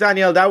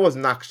 Danielle, that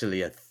wasn't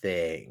actually a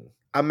thing.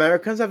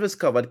 Americans have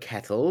discovered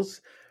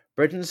kettles.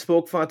 Britain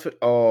spoke for...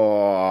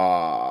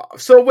 Oh.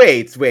 So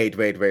wait.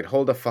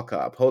 Hold the fuck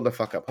up. Hold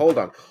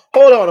on.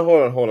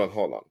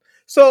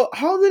 So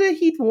how do they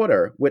heat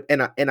water?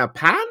 In a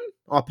pan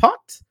or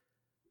pot?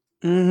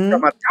 Mm-hmm.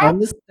 From a tap? On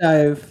the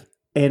stove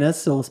in a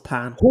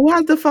saucepan. Who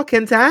has the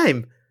fucking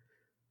time?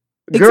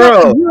 Exactly.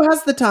 Girl. Who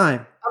has the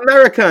time?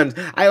 Americans.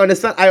 I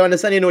understand. I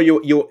understand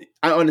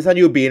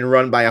you being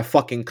run by a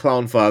fucking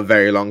clown for a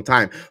very long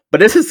time,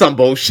 but this is some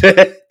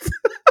bullshit.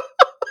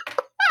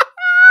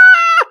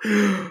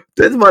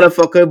 This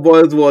motherfucker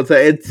boils water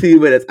in 2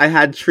 minutes. I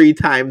had tea 3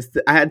 times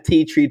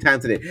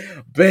today,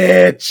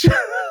 bitch.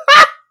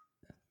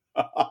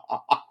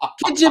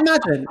 Could you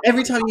imagine?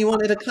 Every time you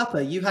wanted a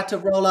cuppa, you had to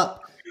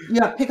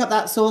pick up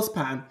that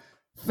saucepan,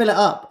 fill it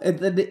up, and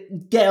then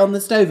get it on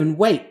the stove and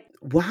wait.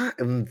 What?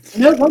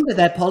 No wonder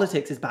their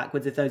politics is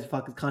backwards if those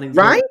fuckers can't even...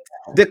 Right?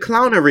 The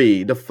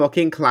clownery, the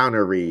fucking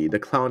clownery, the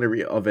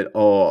clownery of it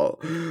all.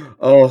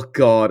 Oh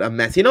God, a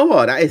mess. You know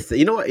what? That is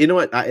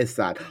that is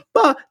sad.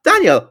 But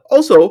Daniel,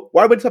 also,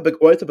 while we're topic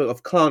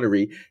of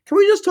clownery, can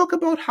we just talk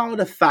about how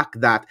the fact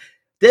that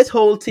this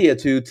whole tier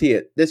 2,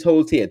 tier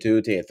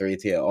 3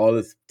 tier, all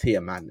this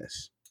tier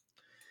madness.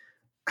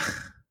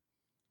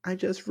 I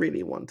just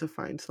really want to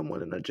find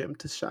someone in a gym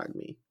to shag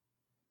me.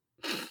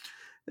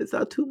 Is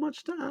that too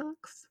much to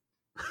ask?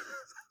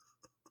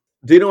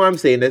 Do you know why I'm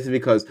saying this?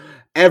 Because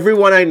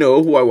everyone I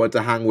know who I want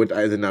to hang with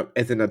is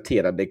in a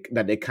tier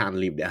that they can't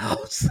leave their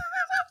house.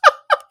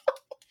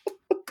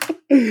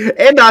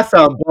 Ain't that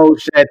some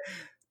bullshit?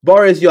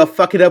 Boris, you're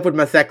fucking up with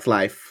my sex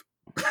life.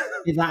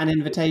 Is that an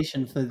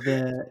invitation for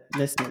the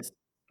listeners?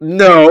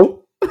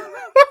 No.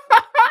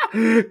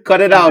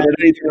 Cut it out. I don't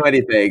need to know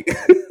anything.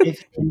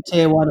 If in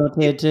tier 1 or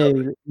tier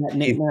 2, let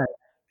Nick know.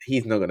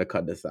 He's not gonna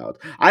cut this out.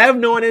 I have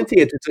no one in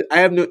tier 2. I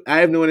have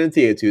no one in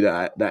tier 2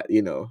 that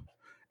you know.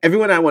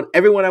 Everyone I want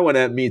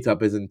to meet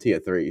up is in tier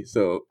 3.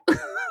 So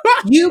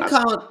you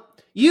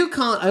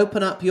can't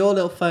open up your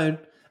little phone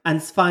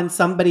and find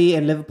somebody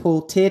in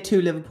Liverpool, tier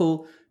 2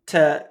 Liverpool,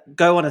 to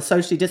go on a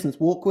socially distanced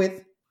walk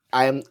with.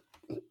 You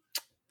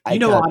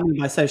know what I mean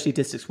by socially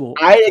distanced walk.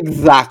 I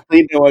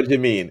exactly know what you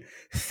mean.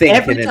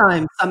 Every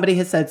time somebody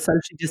has said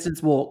socially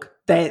distanced walk,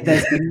 there's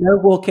been no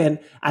walking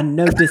and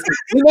no distance.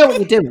 You know what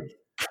you're doing.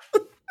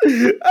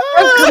 Don't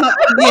come up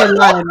to me and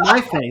lie in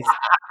my face.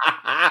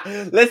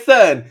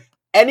 Listen,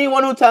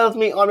 anyone who tells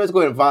me I'm just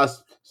going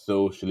fast,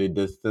 socially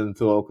distant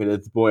talk with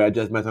this boy I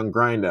just met on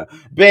Grindr,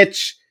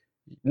 bitch,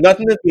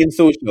 nothing is being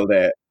social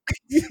there.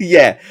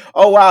 Yeah.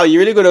 Oh wow, you're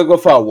really gonna go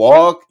for a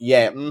walk?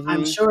 Yeah. Mm-hmm.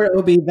 I'm sure it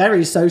will be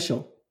very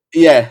social.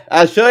 Yeah,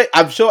 I'm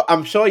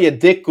sure your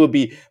dick will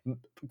be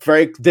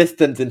very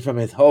distant from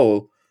his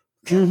hole.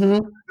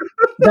 Mm-hmm.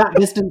 That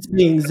distance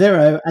being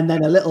 0, and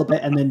then a little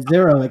bit, and then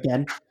 0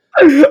 again.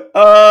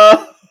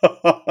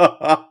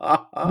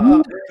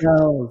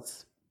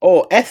 Girls.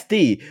 Oh,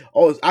 SD.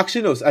 Oh,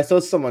 actually no. I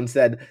saw someone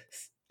said,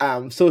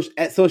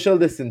 social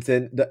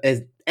distancing.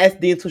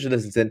 SD in social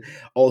distancing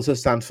also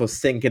stands for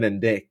sinking in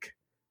dick.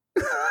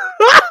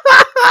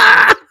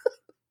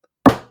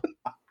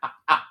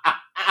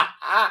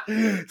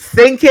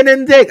 Sinking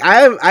in dick.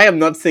 I am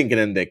not sinking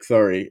in dick.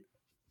 Sorry.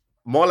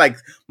 More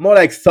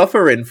like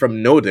suffering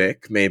from no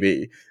dick,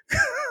 maybe.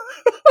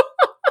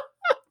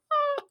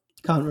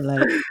 Can't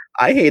relate.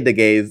 I hate the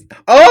gays.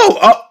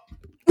 Oh.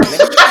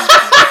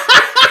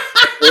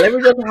 Let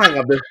me just hang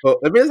up this call.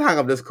 Let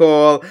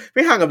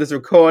me hang up this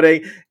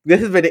recording.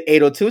 This has been the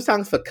 802.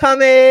 Thanks for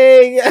coming.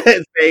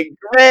 It's been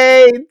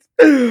great.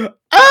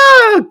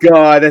 Oh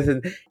God.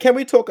 Can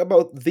we talk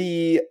about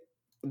the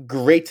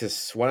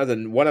greatest, one of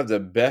the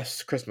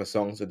best Christmas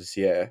songs of this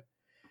year?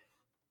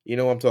 You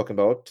know what I'm talking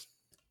about?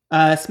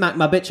 Smack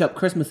My Bitch Up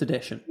Christmas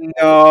edition.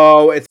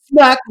 No, it's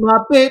Smack My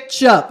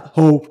Bitch Up.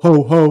 Ho,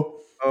 ho, ho.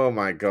 Oh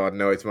my God,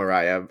 no, it's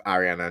Mariah,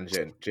 Ariana,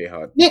 and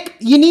J-Hod. Nick,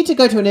 you need to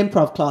go to an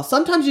improv class.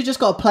 Sometimes you just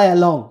got to play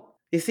along.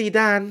 You see,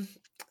 Dan,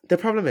 the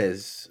problem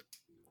is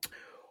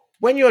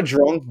when you're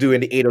drunk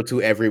doing the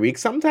 802 every week,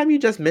 sometimes you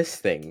just miss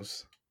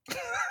things.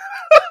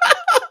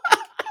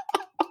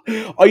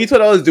 Oh, you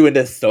thought I was doing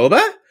this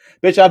sober?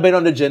 Bitch, I've been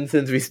on the gin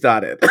since we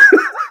started.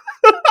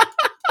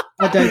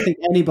 I don't think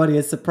anybody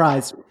is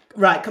surprised.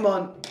 Right, come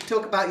on.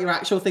 Talk about your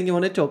actual thing you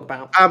want to talk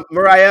about.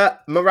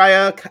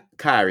 Mariah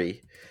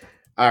Carey,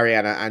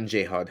 Ariana, and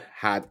J-Hod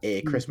had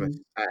a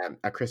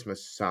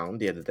Christmas song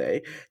the other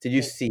day. Did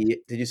you see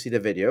the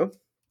video?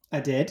 I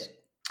did.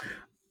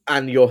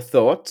 And your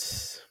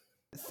thoughts?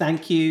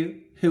 Thank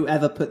you,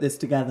 whoever put this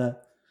together.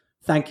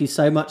 Thank you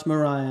so much,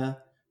 Mariah,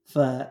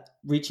 for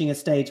reaching a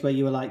stage where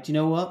you were like, do you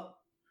know what?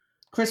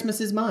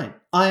 Christmas is mine.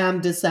 I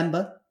am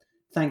December.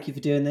 Thank you for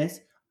doing this.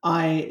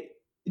 I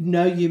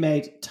know you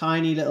made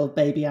tiny little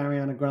baby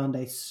Ariana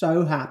Grande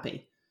so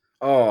happy.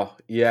 Oh,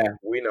 yeah,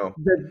 we know.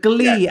 The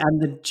glee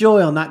and the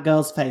joy on that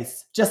girl's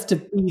face just to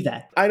be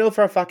there. I know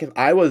for a fact if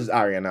I was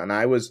Ariana and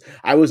I was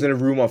in a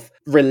room of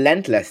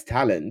relentless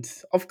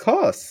talent, of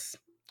course.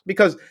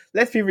 Because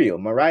let's be real,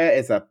 Mariah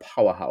is a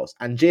powerhouse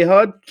and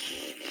J-Hud,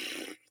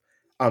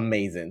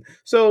 amazing.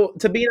 So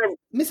to be in a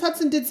Miss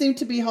Hudson did seem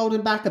to be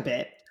holding back a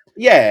bit.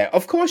 yeah,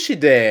 of course she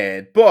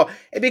did. But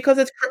because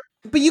it's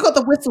But you got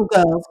the whistle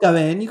girls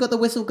going. You got the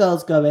whistle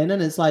girls going,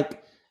 and it's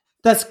like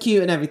that's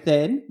cute and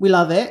everything. We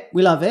love it.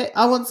 We love it.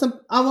 I want a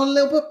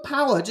little bit of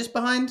power just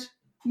behind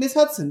Miss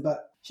Hudson,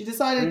 but she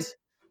decided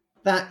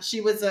that she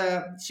was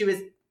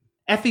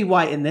Effie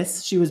White in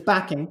this. She was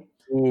backing.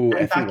 ooh, And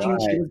Effie backing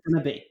she White. was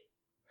gonna be.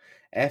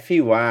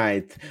 Effie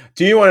White.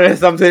 Do you want to hear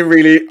something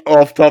really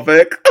off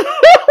topic?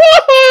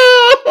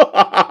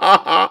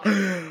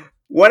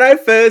 When I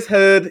first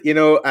heard,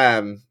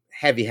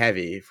 Heavy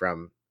Heavy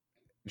from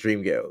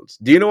Dreamgirls,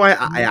 do you know why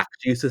I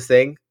actually used to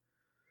sing?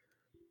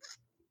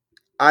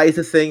 I used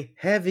to sing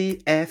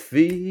Heavy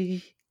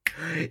Effie.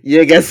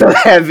 You get so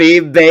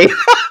heavy, babe.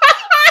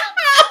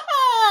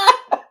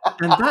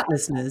 And that,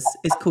 listeners,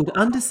 is called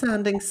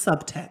understanding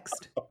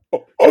subtext.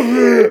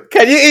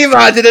 Can you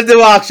imagine if they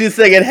were actually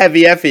singing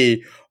Heavy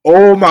Effie?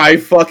 Oh my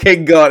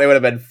fucking God, it would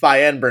have been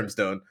fire and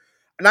brimstone.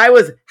 And I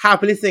was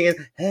happily singing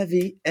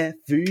Heavy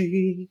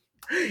Effie.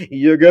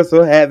 You get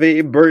so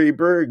heavy,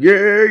 baby.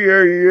 Yeah,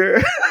 yeah,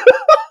 yeah.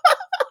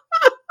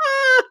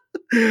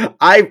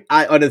 I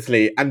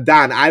honestly, and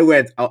Dan, I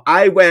went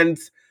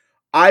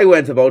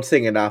about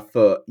singing that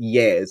for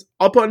years.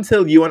 Up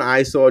until you and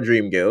I saw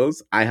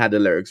Dreamgirls, I had the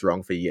lyrics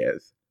wrong for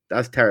years.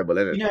 That's terrible,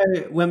 isn't it? You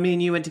know, when me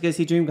and you went to go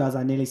see Dreamgirls,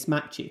 I nearly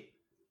smacked you.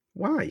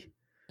 Why?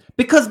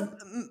 Because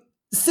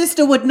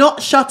sister would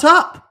not shut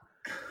up.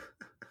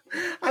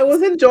 I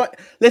was enjoying.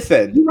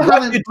 Listen, you were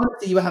having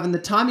the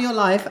time of your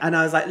life, and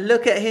I was like,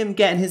 look at him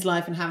getting his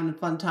life and having a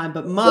fun time.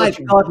 But my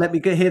God, let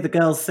me hear the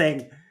girls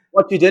sing.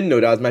 What you didn't know,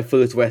 that was my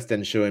first West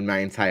End show in my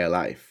entire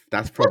life.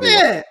 That's probably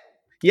it.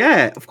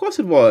 Yeah, of course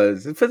it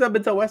was. The first I've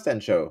been to a West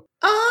End show.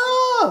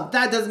 Oh,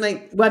 that does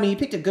make. Well, I mean, you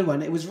picked a good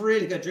one. It was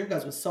really good.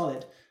 Dreamgirls was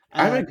solid.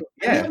 We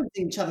haven't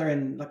seen each other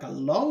in like a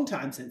long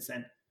time since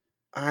then.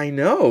 I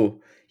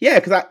know. Yeah,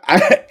 because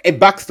a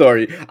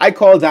backstory. I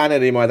called Dan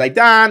anymore. I was like,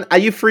 Dan, are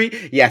you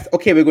free? Yes.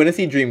 Okay, we're going to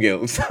see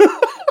Dreamgirls.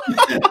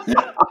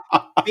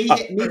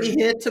 Meet me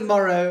here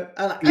tomorrow.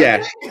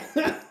 Yeah.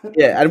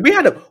 Yeah, and we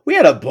had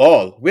a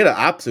ball. We had an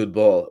absolute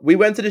ball. We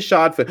went to the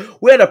Shard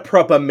we had a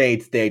proper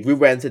maid stage. We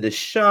went to the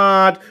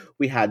Shard.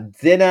 We had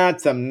dinner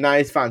at some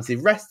nice fancy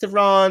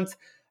restaurants.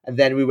 And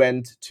then we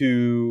went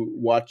to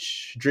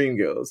watch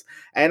Dreamgirls.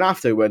 And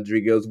after we went to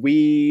Dreamgirls,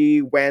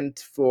 we went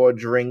for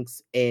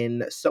drinks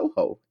in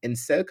Soho, in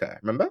Circa.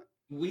 Remember?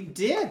 We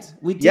did.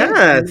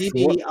 Yes.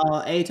 Maybe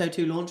our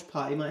 802 launch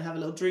party might have a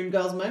little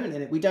Dreamgirls moment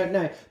in it. We don't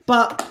know.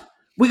 But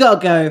we got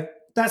to go.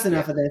 That's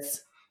enough of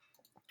this.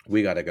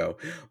 We gotta go.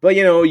 But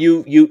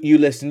you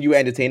listen, you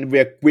entertain.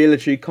 We're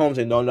literally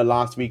commenting on the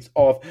last weeks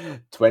of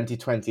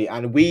 2020.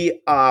 And we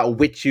are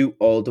with you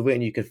all the way.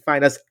 And you can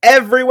find us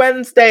every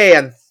Wednesday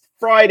and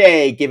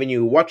Friday, giving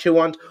you what you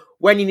want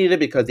when you need it,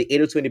 because the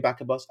 802 in the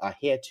back of us are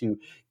here to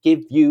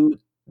give you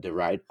the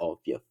ride of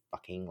your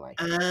fucking life.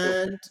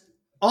 And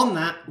on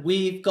that,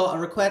 we've got a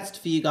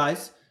request for you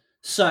guys.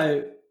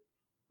 So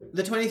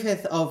the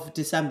 25th of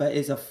December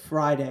is a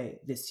Friday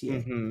this year,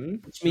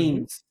 which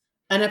means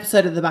an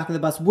episode of The Back of the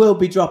Bus will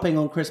be dropping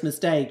on Christmas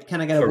Day. Can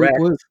I get a whoop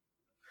whoop?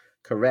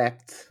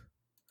 Correct.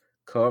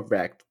 I'm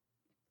going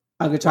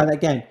to try that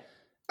again.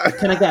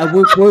 Can I get a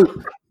whoop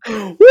whoop?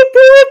 Whoop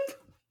whoop!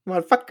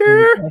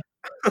 Motherfucker!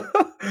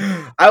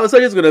 Okay. I was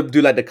just going to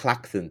do like the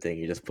klaxon thing.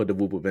 You just put the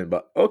whoop whoop in,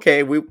 but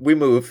okay, we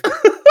move.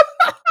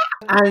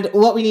 And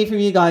what we need from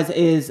you guys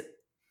is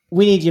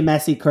we need your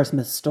messy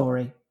Christmas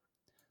story.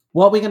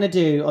 What we're going to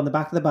do on The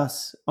Back of the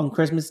Bus on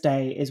Christmas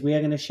Day is we are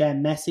going to share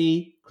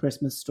messy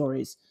Christmas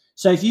stories.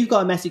 So if you've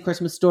got a messy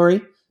Christmas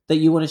story that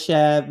you want to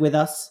share with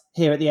us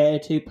here at the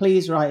 802,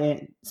 please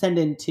send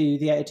in to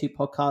the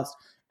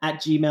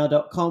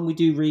 802podcast@gmail.com. We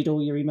do read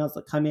all your emails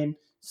that come in,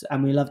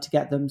 and we love to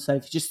get them. So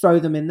if you just throw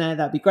them in there,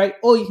 that'd be great.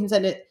 Or you can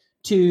send it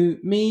to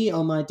me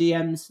on my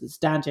DMs. It's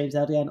Dan James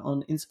LDN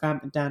on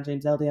Instagram and Dan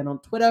James LDN on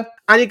Twitter.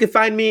 And you can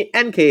find me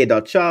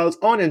nk.charles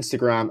on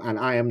Instagram, and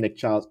I am Nick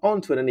Charles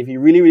on Twitter. And if you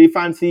really, really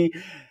fancy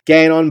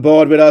getting on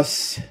board with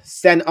us,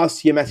 send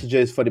us your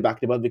messages for the back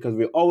of the bus, because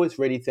we're always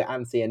ready to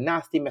answer your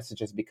nasty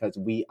messages, because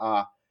we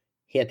are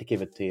here to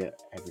give it to you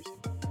every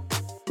single.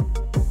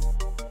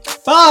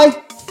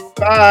 Bye.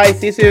 Bye.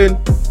 See you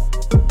soon.